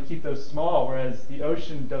want to keep those small, whereas the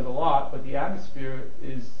ocean does a lot, but the atmosphere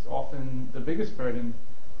is often the biggest burden,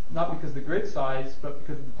 not because of the grid size, but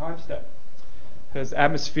because of the time step. Because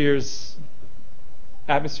atmospheric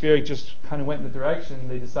just kind of went in the direction,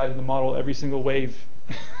 they decided to model every single wave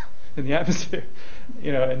in the atmosphere,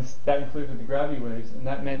 you know, and that included the gravity waves, and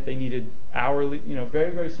that meant they needed hourly, you know,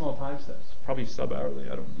 very, very small time steps, probably sub-hourly,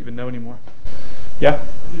 I don't even know anymore. Yeah?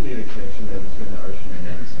 Do you need a connection there between the ocean and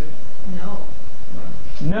the atmosphere?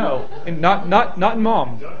 No, and not in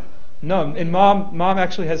MOM. No, in MOM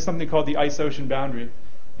actually has something called the ice-ocean boundary,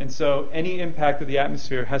 and so any impact of the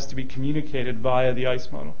atmosphere has to be communicated via the ice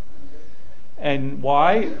model. And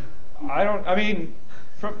why? I mean,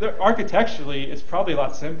 architecturally, it's probably a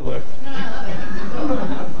lot simpler.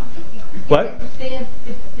 What? Say if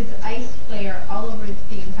it's ice layer all over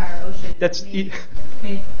the entire ocean. That's it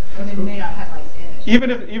may not have ice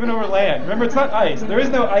in it. Even over land. Remember, it's not ice. There is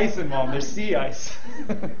no ice in MOM. There's sea ice.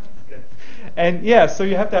 And yeah, so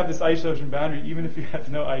you have to have this ice-ocean boundary even if you have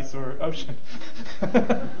no ice or ocean.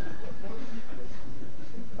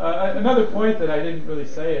 Another point that I didn't really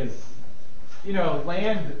say is,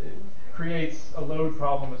 land creates a load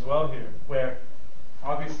problem as well here, where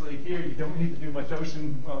obviously here you don't need to do much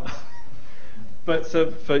ocean. But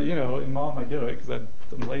in Mom I do it because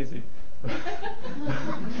I'm lazy.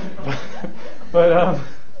 but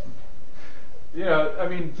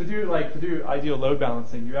to do ideal load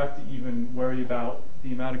balancing, you have to even worry about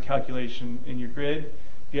the amount of calculation in your grid.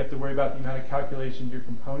 You have to worry about the amount of calculation your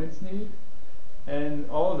components need, and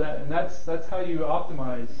all of that. And that's how you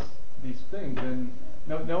optimize these things. And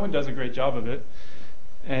no one does a great job of it.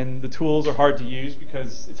 And the tools are hard to use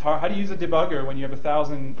because it's hard. How do you use a debugger when you have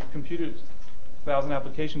 1,000 computers, 1,000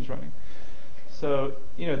 applications running? So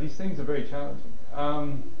these things are very challenging.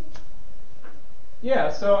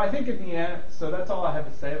 So I think in the end, so that's all I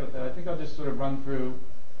have to say about that. I think I'll just sort of run through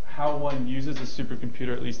how one uses a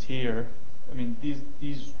supercomputer, at least here. I mean,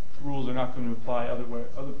 these rules are not going to apply other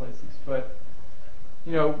places, but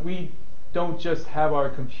we don't just have our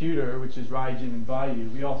computer, which is Raijin and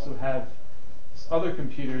Vayu. We also have other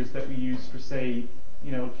computers that we use for, say,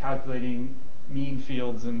 calculating mean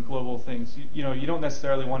fields and global things. You don't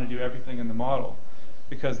necessarily want to do everything in the model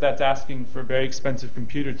because that's asking for a very expensive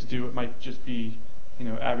computer to do what might just be,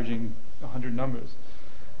 averaging 100 numbers.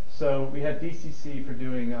 So we have DCC for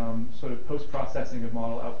doing sort of post-processing of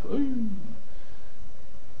model output.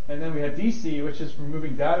 And then we have DC, which is for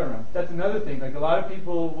moving data around. That's another thing. Like a lot of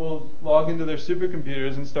people will log into their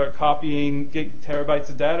supercomputers and start copying terabytes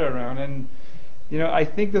of data around. And I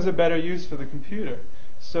think there's a better use for the computer.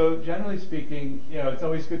 So generally speaking, it's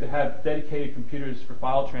always good to have dedicated computers for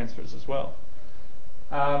file transfers as well.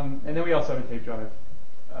 And then we also have a tape drive.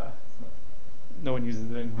 No one uses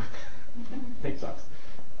it anymore. Tape sucks.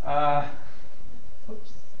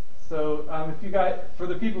 Oops. So for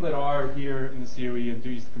the people that are here in the COE and do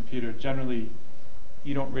use the computer, generally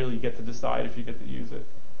you don't really get to decide if you get to use it.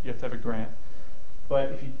 You have to have a grant.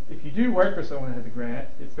 But if you do work for someone that has a grant,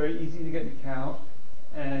 it's very easy to get an account,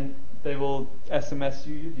 and they will SMS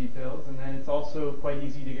you your details, and then it's also quite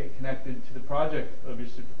easy to get connected to the project of your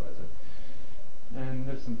supervisor. And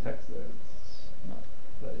there's some text there. It's not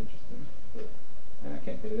that interesting, and I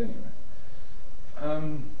can't get it anyway.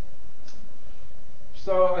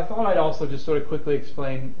 So I thought I'd also just sort of quickly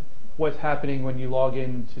explain what's happening when you log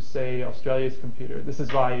in to, say, Australia's computer. This is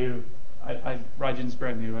Vayu. Raijin's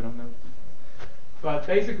brand new, I don't know. But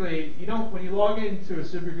basically, when you log into a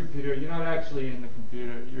supercomputer, you're not actually in the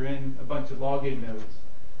computer. You're in a bunch of login nodes.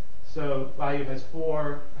 So Vayu has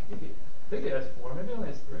 4. I think it has 4. Maybe it only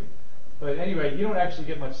has 3. But anyway, you don't actually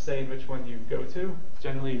get much say in which one you go to.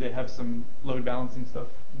 Generally, they have some load balancing stuff,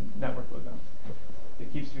 network load balancing.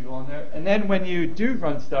 It keeps people on there. And then when you do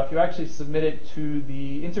run stuff, you actually submit it to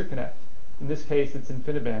the interconnect. In this case, it's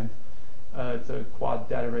InfiniBand. It's a quad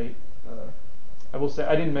data rate. I will say,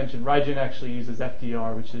 I didn't mention, Raijin actually uses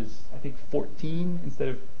FDR, which is, I think, 14 instead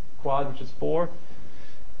of quad, which is 4.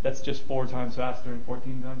 That's just 4 times faster and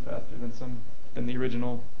 14 times faster than the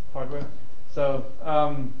original hardware. So,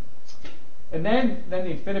 and then the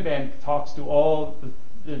InfiniBand talks to all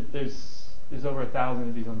there's over 1,000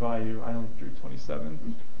 of these on Vayu. I only drew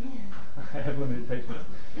 27. I have limited patience,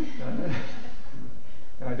 and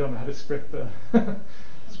I don't know how to script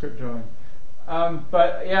drawing.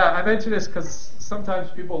 But yeah, I mention this because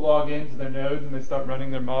sometimes people log into their nodes and they start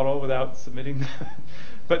running their model without submitting.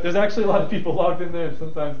 But there's actually a lot of people logged in there, and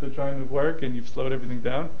sometimes they're trying to work, and you've slowed everything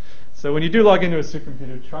down. So when you do log into a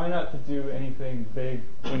supercomputer, try not to do anything big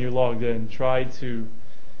when you're logged in. Try to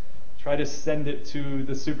send it to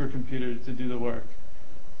the supercomputer to do the work.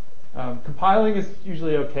 Compiling is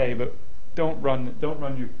usually okay, but don't run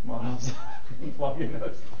your models log your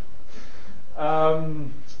nodes.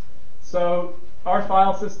 So our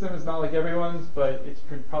file system is not like everyone's, but it's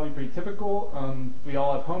probably pretty typical. We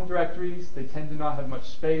all have home directories. They tend to not have much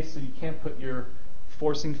space, so you can't put your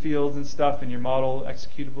forcing fields and stuff and your model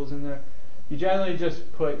executables in there. You generally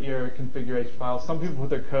just put your configuration files. Some people put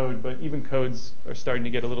their code, but even codes are starting to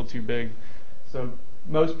get a little too big. So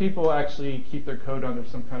most people actually keep their code under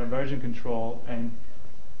some kind of version control, and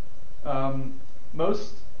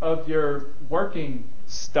most of your working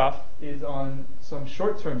stuff is on some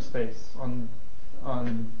short-term space on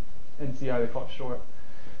NCI. They call it short,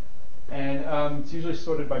 and it's usually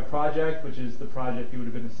sorted by project, which is the project you would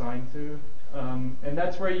have been assigned to, and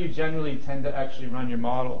that's where you generally tend to actually run your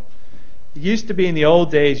model. It used to be in the old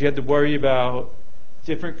days you had to worry about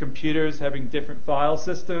different computers having different file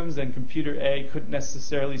systems, and computer A couldn't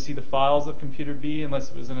necessarily see the files of computer B unless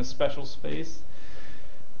it was in a special space.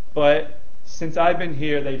 But Since I've been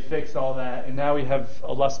here, they fixed all that, and now we have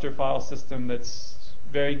a Lustre file system that's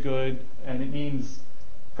very good, and it means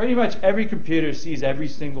pretty much every computer sees every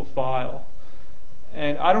single file.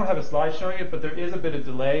 And I don't have a slide showing it, but there is a bit of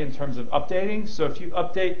delay in terms of updating. So if you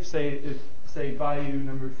update, say value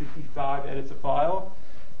number 55 edits a file,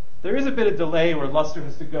 there is a bit of delay where Lustre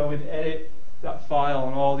has to go and edit that file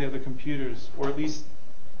on all the other computers, or at least,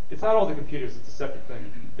 it's not all the computers, it's a separate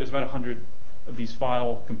thing. There's about 100 of these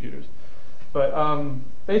file computers. But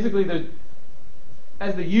basically,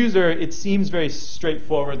 as the user, it seems very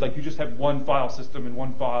straightforward, like you just have one file system and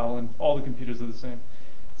one file, and all the computers are the same.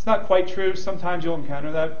 It's not quite true. Sometimes you'll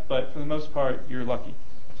encounter that, but for the most part, you're lucky.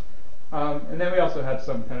 And then we also have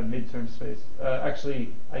some kind of midterm space.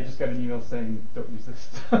 Actually, I just got an email saying, don't use this,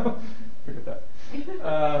 so forget that.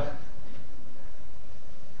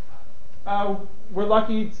 We're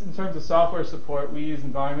lucky in terms of software support. We use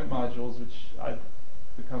environment modules, which I've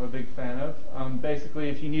become a big fan of. Basically,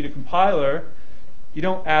 if you need a compiler, you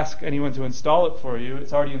don't ask anyone to install it for you.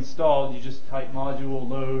 It's already installed. You just type module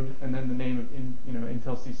load and then the name of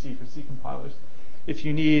Intel CC for C compilers. If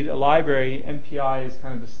you need a library, MPI is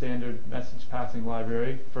kind of the standard message passing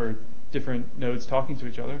library for different nodes talking to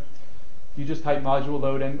each other. You just type module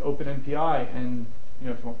load and open MPI, and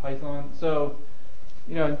if you want Python. So,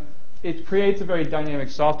 it creates a very dynamic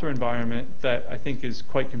software environment that I think is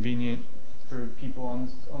quite convenient for people on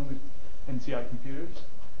the NCI computers.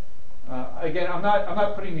 Again, I'm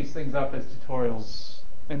not putting these things up as tutorials.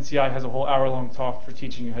 NCI has a whole hour-long talk for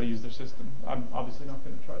teaching you how to use their system. I'm obviously not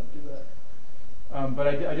going to try to do that. But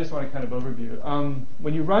I just want to kind of overview.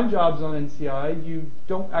 When you run jobs on NCI, you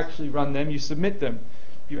don't actually run them. You submit them.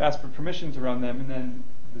 You ask for permission to run them, and then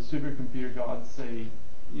the supercomputer gods say,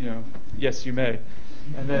 yes, you may.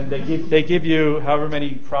 And then they give you however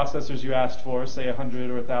many processors you asked for, say 100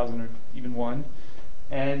 or 1,000 or even 1,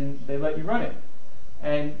 and they let you run it.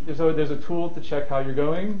 And there's a tool to check how you're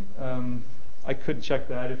going. I could check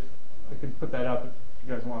that. I could put that up if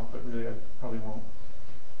you guys want, but really I probably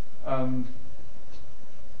won't.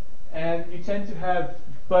 And you tend to have,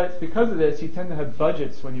 but because of this, you tend to have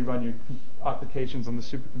budgets when you run your applications on the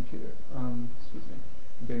supercomputer. Excuse me,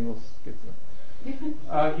 I'm getting a little schizo.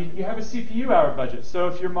 You have a CPU hour budget. So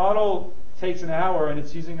if your model takes an hour and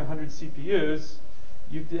it's using 100 CPUs,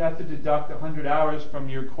 you have to deduct 100 hours from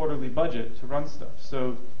your quarterly budget to run stuff.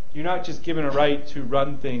 So you're not just given a right to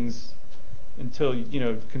run things until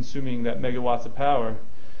consuming that megawatts of power,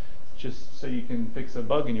 just so you can fix a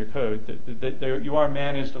bug in your code. You are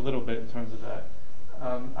managed a little bit in terms of that.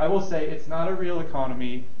 I will say it's not a real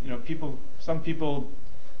economy. Some people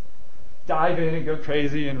dive in and go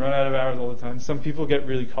crazy and run out of hours all the time. Some people get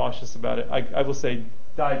really cautious about it. I will say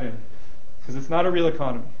dive in, because it's not a real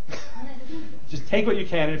economy. Just take what you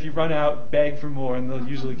can, and if you run out, beg for more, and they'll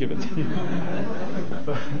usually give it to you.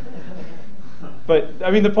 but I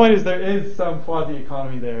mean, the point is there is some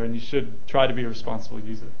quasi-economy there, and you should try to be a responsible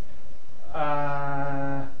user.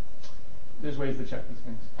 There's ways to check these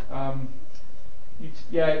things.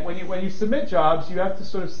 When you submit jobs, you have to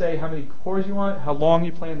sort of say how many cores you want, how long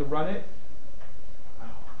you plan to run it,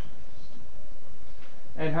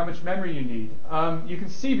 and how much memory you need. You can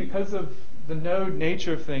see, because of the node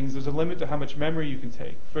nature of things, there's a limit to how much memory you can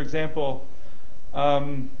take. For example,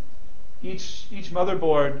 each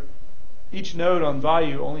motherboard, each node on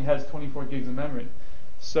Vayu only has 24 gigs of memory.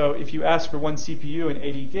 So if you ask for one CPU and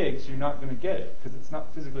 80 gigs, you're not going to get it, because it's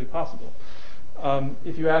not physically possible.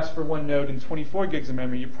 If you ask for one node and 24 gigs of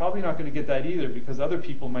memory, you're probably not going to get that either, because other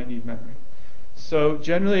people might need memory. So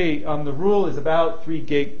generally, the rule is about 3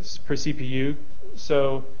 gigs per CPU.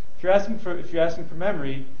 So if you're asking for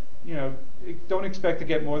memory, don't expect to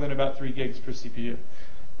get more than about 3 gigs per CPU.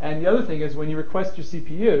 And the other thing is, when you request your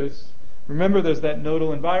CPUs, remember there's that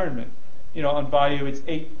nodal environment. On Vayu,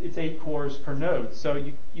 it's 8 cores per node. So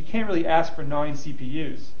you can't really ask for 9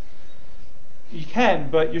 CPUs. You can,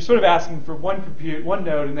 but you're sort of asking for one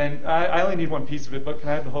node, and then I only need one piece of it, but can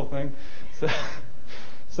I have the whole thing?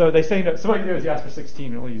 So they say no. So what you do is you ask for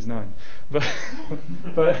 16 and only use 9. And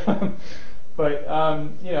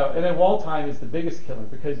then wall time is the biggest killer,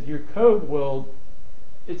 because your code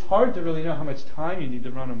it's hard to really know how much time you need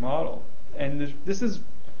to run a model. And this is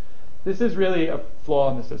really a flaw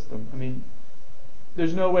in the system. I mean,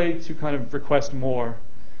 there's no way to kind of request more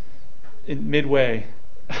in midway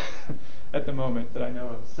at the moment that I know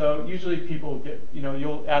of. So usually people get,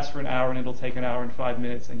 you'll ask for an hour and it'll take an hour and 5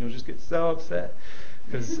 minutes, and you'll just get so upset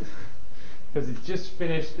because it just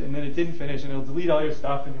finished and then it didn't finish, and it'll delete all your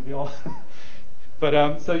stuff and you'll be all...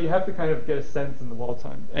 But so you have to kind of get a sense in the wall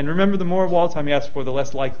time. And remember, the more wall time you ask for, the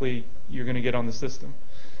less likely you're going to get on the system.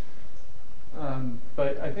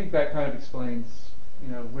 But I think that kind of explains,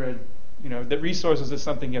 where, that resources is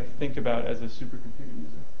something you have to think about as a supercomputer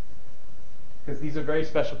user. Because these are very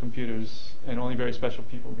special computers, and only very special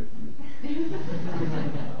people get to use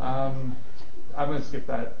them. I'm going to skip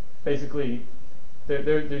that. Basically,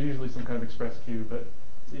 there's usually some kind of express queue, but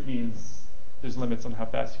it means there's limits on how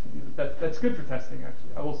fast you can use it. That's good for testing,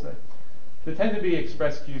 actually, I will say. There tend to be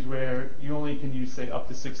express queues where you only can use, say, up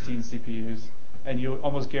to 16 CPUs, and you're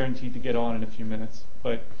almost guaranteed to get on in a few minutes.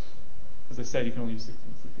 But as I said, you can only use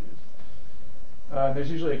 16 CPUs.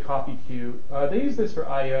 There's usually a copy queue. They use this for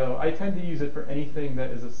I/O. I tend to use it for anything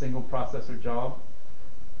that is a single processor job.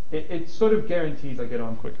 It sort of guarantees I get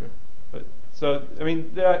on quicker. But so, I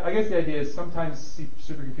mean, I guess the idea is sometimes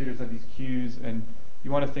supercomputers have these queues, and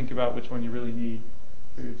you want to think about which one you really need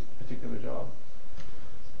for your particular job.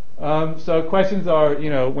 So questions are,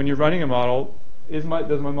 when you're running a model, why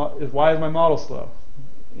is my model slow?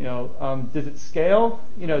 Does it scale?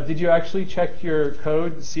 Did you actually check your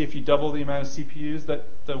code to see if you double the amount of CPUs that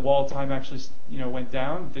the wall time actually, went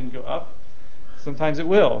down, didn't go up? Sometimes it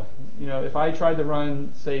will. If I tried to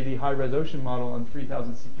run, say, the high-res ocean model on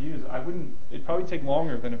 3,000 CPUs, it'd probably take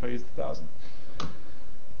longer than if I used 1,000.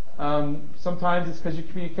 Sometimes it's because your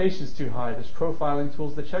communication is too high. There's profiling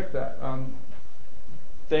tools that check that.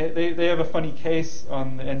 They have a funny case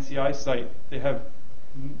on the NCI site.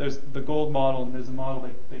 There's the gold model, and there's a model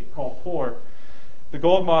they call poor. The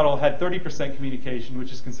gold model had 30% communication,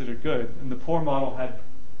 which is considered good, and the poor model had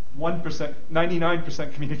 1%,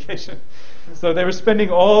 99% communication. So they were spending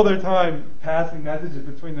all their time passing messages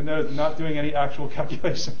between the nodes and not doing any actual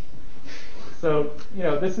calculation. So,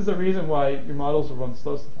 this is a reason why your models will run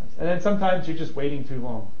slow sometimes. And then sometimes you're just waiting too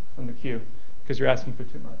long on the queue because you're asking for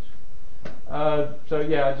too much. So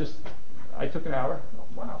yeah, I took an hour. Oh,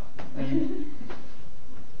 wow. And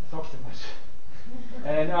talk too much.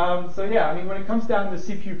 And so yeah, I mean, when it comes down to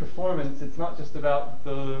CPU performance, it's not just about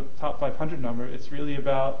the top 500 number. It's really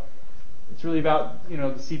about the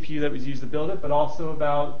CPU that was used to build it, but also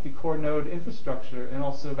about the core node infrastructure, and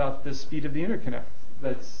also about the speed of the interconnect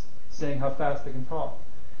that's saying how fast it can talk.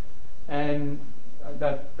 And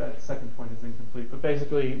that second point is incomplete. But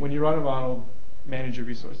basically, when you run a model, manage your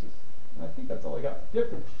resources. And I think that's all I got.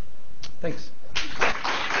 Yep. Thanks.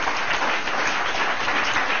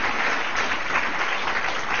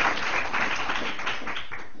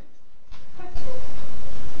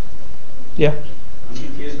 Yeah. I'm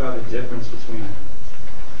confused about the difference between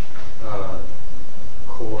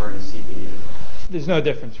core and CPU. There's no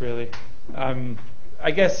difference, really.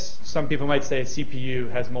 I guess some people might say a CPU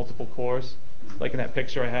has multiple cores, like in that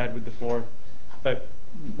picture I had with the 4. But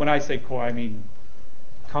when I say core, I mean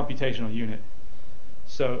computational unit.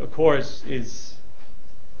 So a core is,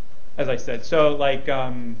 as I said, so like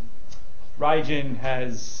Rygen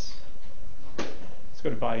has, let's go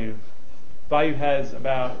to Bayou. Bayou has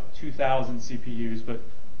about 2,000 CPUs, but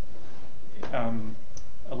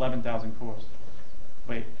 11,000 cores.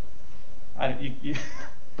 Wait,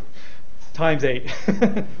 times 8,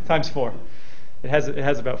 times 4. It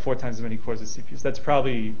has about 4 times as many cores as CPUs. That's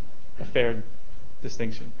probably a fair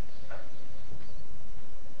distinction.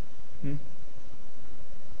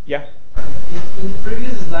 Yeah? In the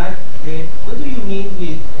previous slide, what do you mean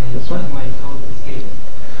with my code scaling?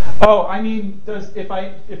 Oh, I mean,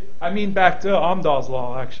 I mean back to Amdahl's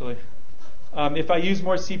law, actually. If I use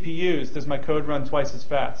more CPUs, does my code run twice as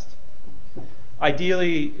fast?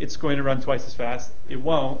 Ideally, it's going to run twice as fast. It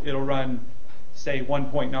won't. It'll run, say,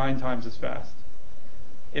 1.9 times as fast.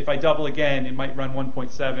 If I double again, it might run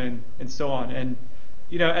 1.7, and so on. And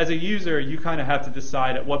as a user, you kind of have to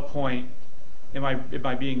decide at what point am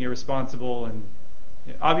I being irresponsible. And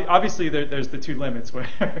obviously, there's the 2 limits where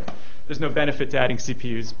there's no benefit to adding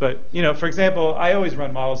CPUs. But for example, I always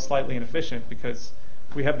run models slightly inefficient because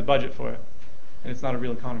we have the budget for it, and it's not a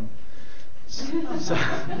real economy. So,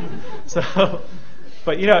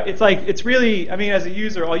 but it's really, I mean, as a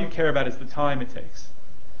user, all you care about is the time it takes.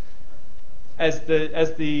 As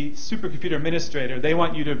the supercomputer administrator, they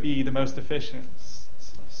want you to be the most efficient.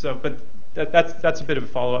 So, but that's a bit of a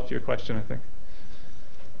follow-up to your question, I think.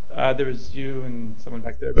 There was you and someone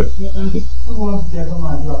back there. But yeah, I just want to get some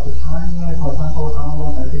idea of the timeline. For example, how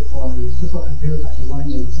long does it take for a supercomputer to run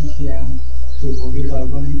a GTM to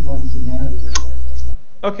produce one scenario?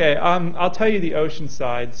 Okay, I'll tell you the ocean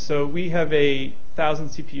side. So we have a 1,000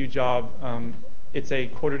 CPU job. It's a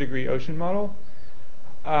quarter-degree ocean model.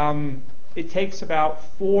 It takes about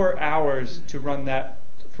 4 hours to run that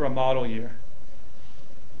for a model year.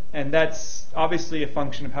 And that's obviously a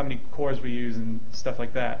function of how many cores we use and stuff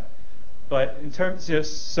like that. But in terms,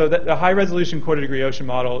 so that the high-resolution quarter-degree ocean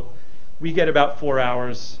model, we get about 4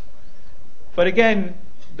 hours. But again,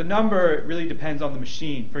 the number really depends on the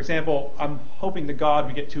machine. For example, I'm hoping to God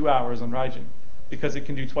we get 2 hours on Rygen because it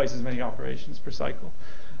can do twice as many operations per cycle.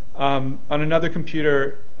 On another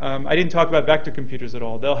computer, I didn't talk about vector computers at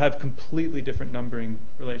all. They'll have completely different numbering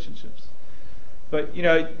relationships. But you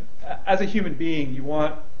know, as a human being, you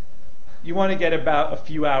want to get about a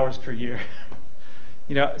few hours per year.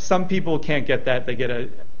 You know, some people can't get that; they get a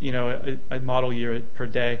model year per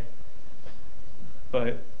day.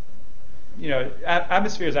 But you know,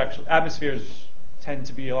 atmospheres tend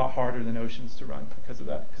to be a lot harder than oceans to run because of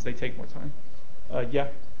that, because they take more time. Yeah.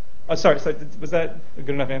 Oh, sorry. Was that a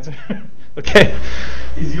good enough answer? Okay.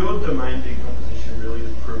 Is your domain decomposition really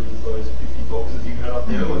as proven as those 50 boxes you had up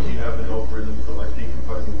there, or do you have an algorithm for like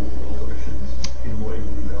decomposing all world oceans in more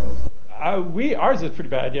evenly balanced? Ours is pretty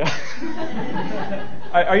bad, yeah.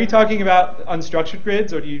 Are you talking about unstructured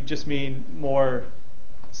grids, or do you just mean more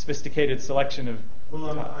sophisticated selection of?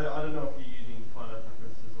 Well, I don't know if you're using finite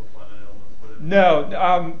differences or finite elements, whatever.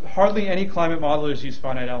 No, hardly any climate modelers use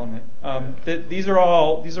finite element. These are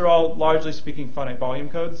all largely speaking finite volume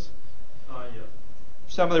codes. Yeah.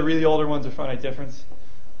 Some of the really older ones are finite difference.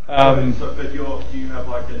 But do you have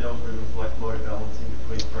like an algorithm for like load balancing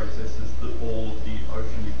between processes that all of the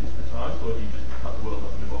ocean you discretize, or do you just cut the world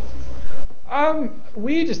up into boxes like that?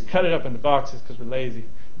 We just cut it up into boxes because we're lazy.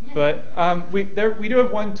 But we do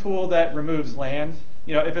have one tool that removes land.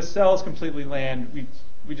 You know, if a cell is completely land,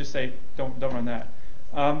 we just say don't run that.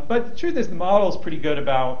 But the truth is, the model is pretty good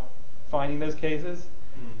about finding those cases.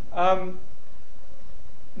 MOM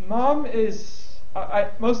is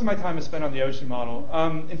most of my time is spent on the ocean model.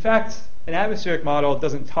 In fact, an atmospheric model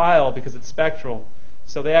doesn't tile because it's spectral,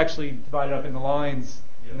 so they actually divide it up into lines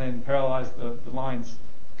and then parallelize the lines.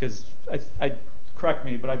 Because correct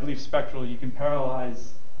me, but I believe spectral you can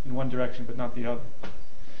parallelize in one direction but not the other.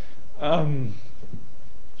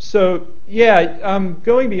 So yeah,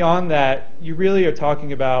 going beyond that, you really are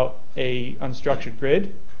talking about a unstructured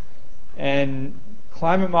grid, and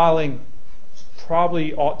climate modeling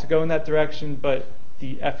probably ought to go in that direction, but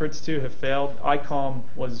the efforts to have failed. ICOM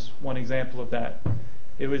was one example of that.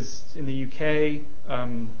 It was in the UK,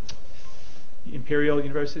 Imperial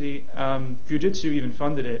University. Fujitsu even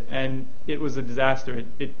funded it, and it was a disaster.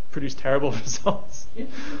 It produced terrible results.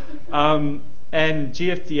 And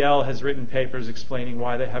GFDL has written papers explaining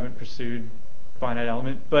why they haven't pursued finite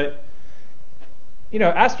element. But you know,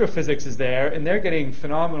 astrophysics is there, and they're getting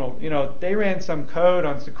phenomenal. You know, they ran some code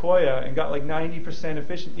on Sequoia and got like 90%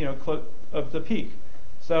 efficient, you know, of the peak.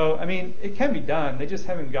 So I mean, it can be done. They just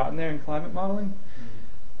haven't gotten there in climate modeling.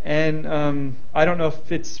 And I don't know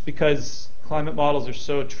if it's because climate models are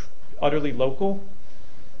so utterly local,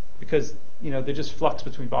 because you know they just flux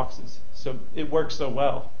between boxes, so it works so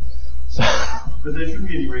well. So but there shouldn't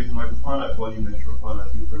be any reason like a finite volume mesh or a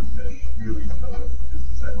finite difference mesh really kind of is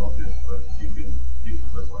the same object, but you can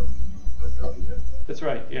decompose one, you can decompose the other. That's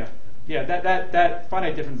right. Yeah. Yeah. That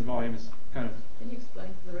finite difference in volume is kind of. Can you explain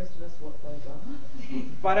to the rest of us what those are?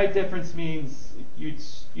 Finite difference means you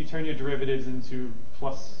turn your derivatives into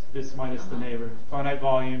plus this minus the neighbor. Finite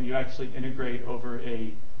volume, you actually integrate over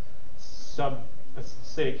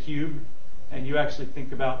say a cube, and you actually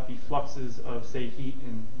think about the fluxes of, say, heat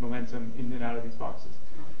and momentum in and out of these boxes.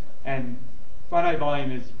 And finite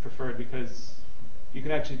volume is preferred because you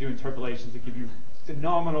can actually do interpolations that give you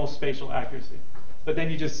phenomenal spatial accuracy. But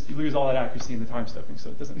then you lose all that accuracy in the time stepping, so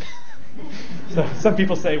it doesn't. So some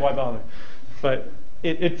people say, why bother? But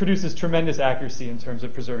it produces tremendous accuracy in terms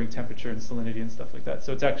of preserving temperature and salinity and stuff like that.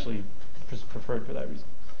 So it's actually preferred for that reason.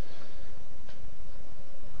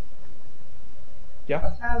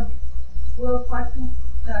 Yeah? Will quantum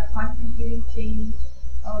computing change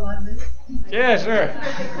a lot of this? Yeah, sure.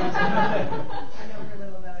 I know very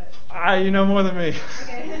little about it. You know more than me.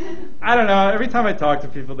 Okay. I don't know. Every time I talk to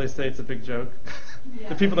people, they say it's a big joke. Yeah.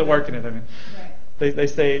 The people that work in it, I mean. Right. They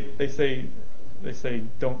say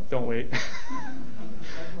don't wait.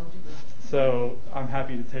 So I'm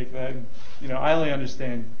happy to take that. And, you know, I only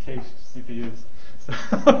understand cached CPUs.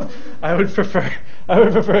 So I would prefer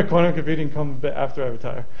quantum computing come after I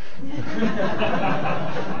retire.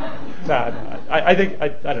 I think I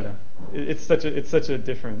don't know. It's such a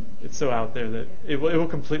different. It's so out there that it will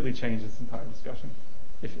completely change this entire discussion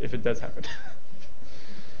if it does happen.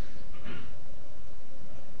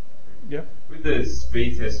 Yeah. With the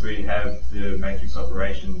speed test where you have the matrix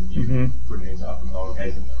operation, you can put it into upper and lower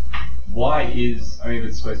cases. Why is, I mean, if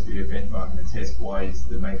it's supposed to be a benchmark and a test, why is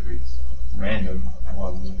the matrix random? Why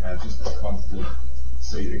wouldn't you have just a constant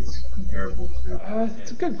so it's comparable to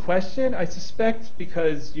It's a good question. I suspect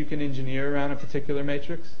because you can engineer around a particular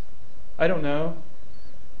matrix. I don't know.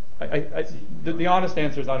 The honest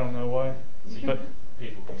answer is I don't know why. So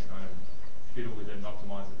people can kind of fiddle with it and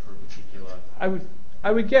optimize it for a particular.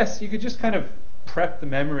 I would guess you could just kind of prep the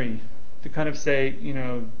memory to kind of say,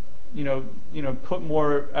 put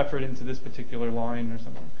more effort into this particular line or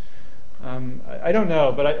something. I don't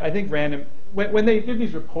know, but I think random when they give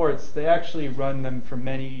these reports, they actually run them for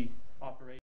many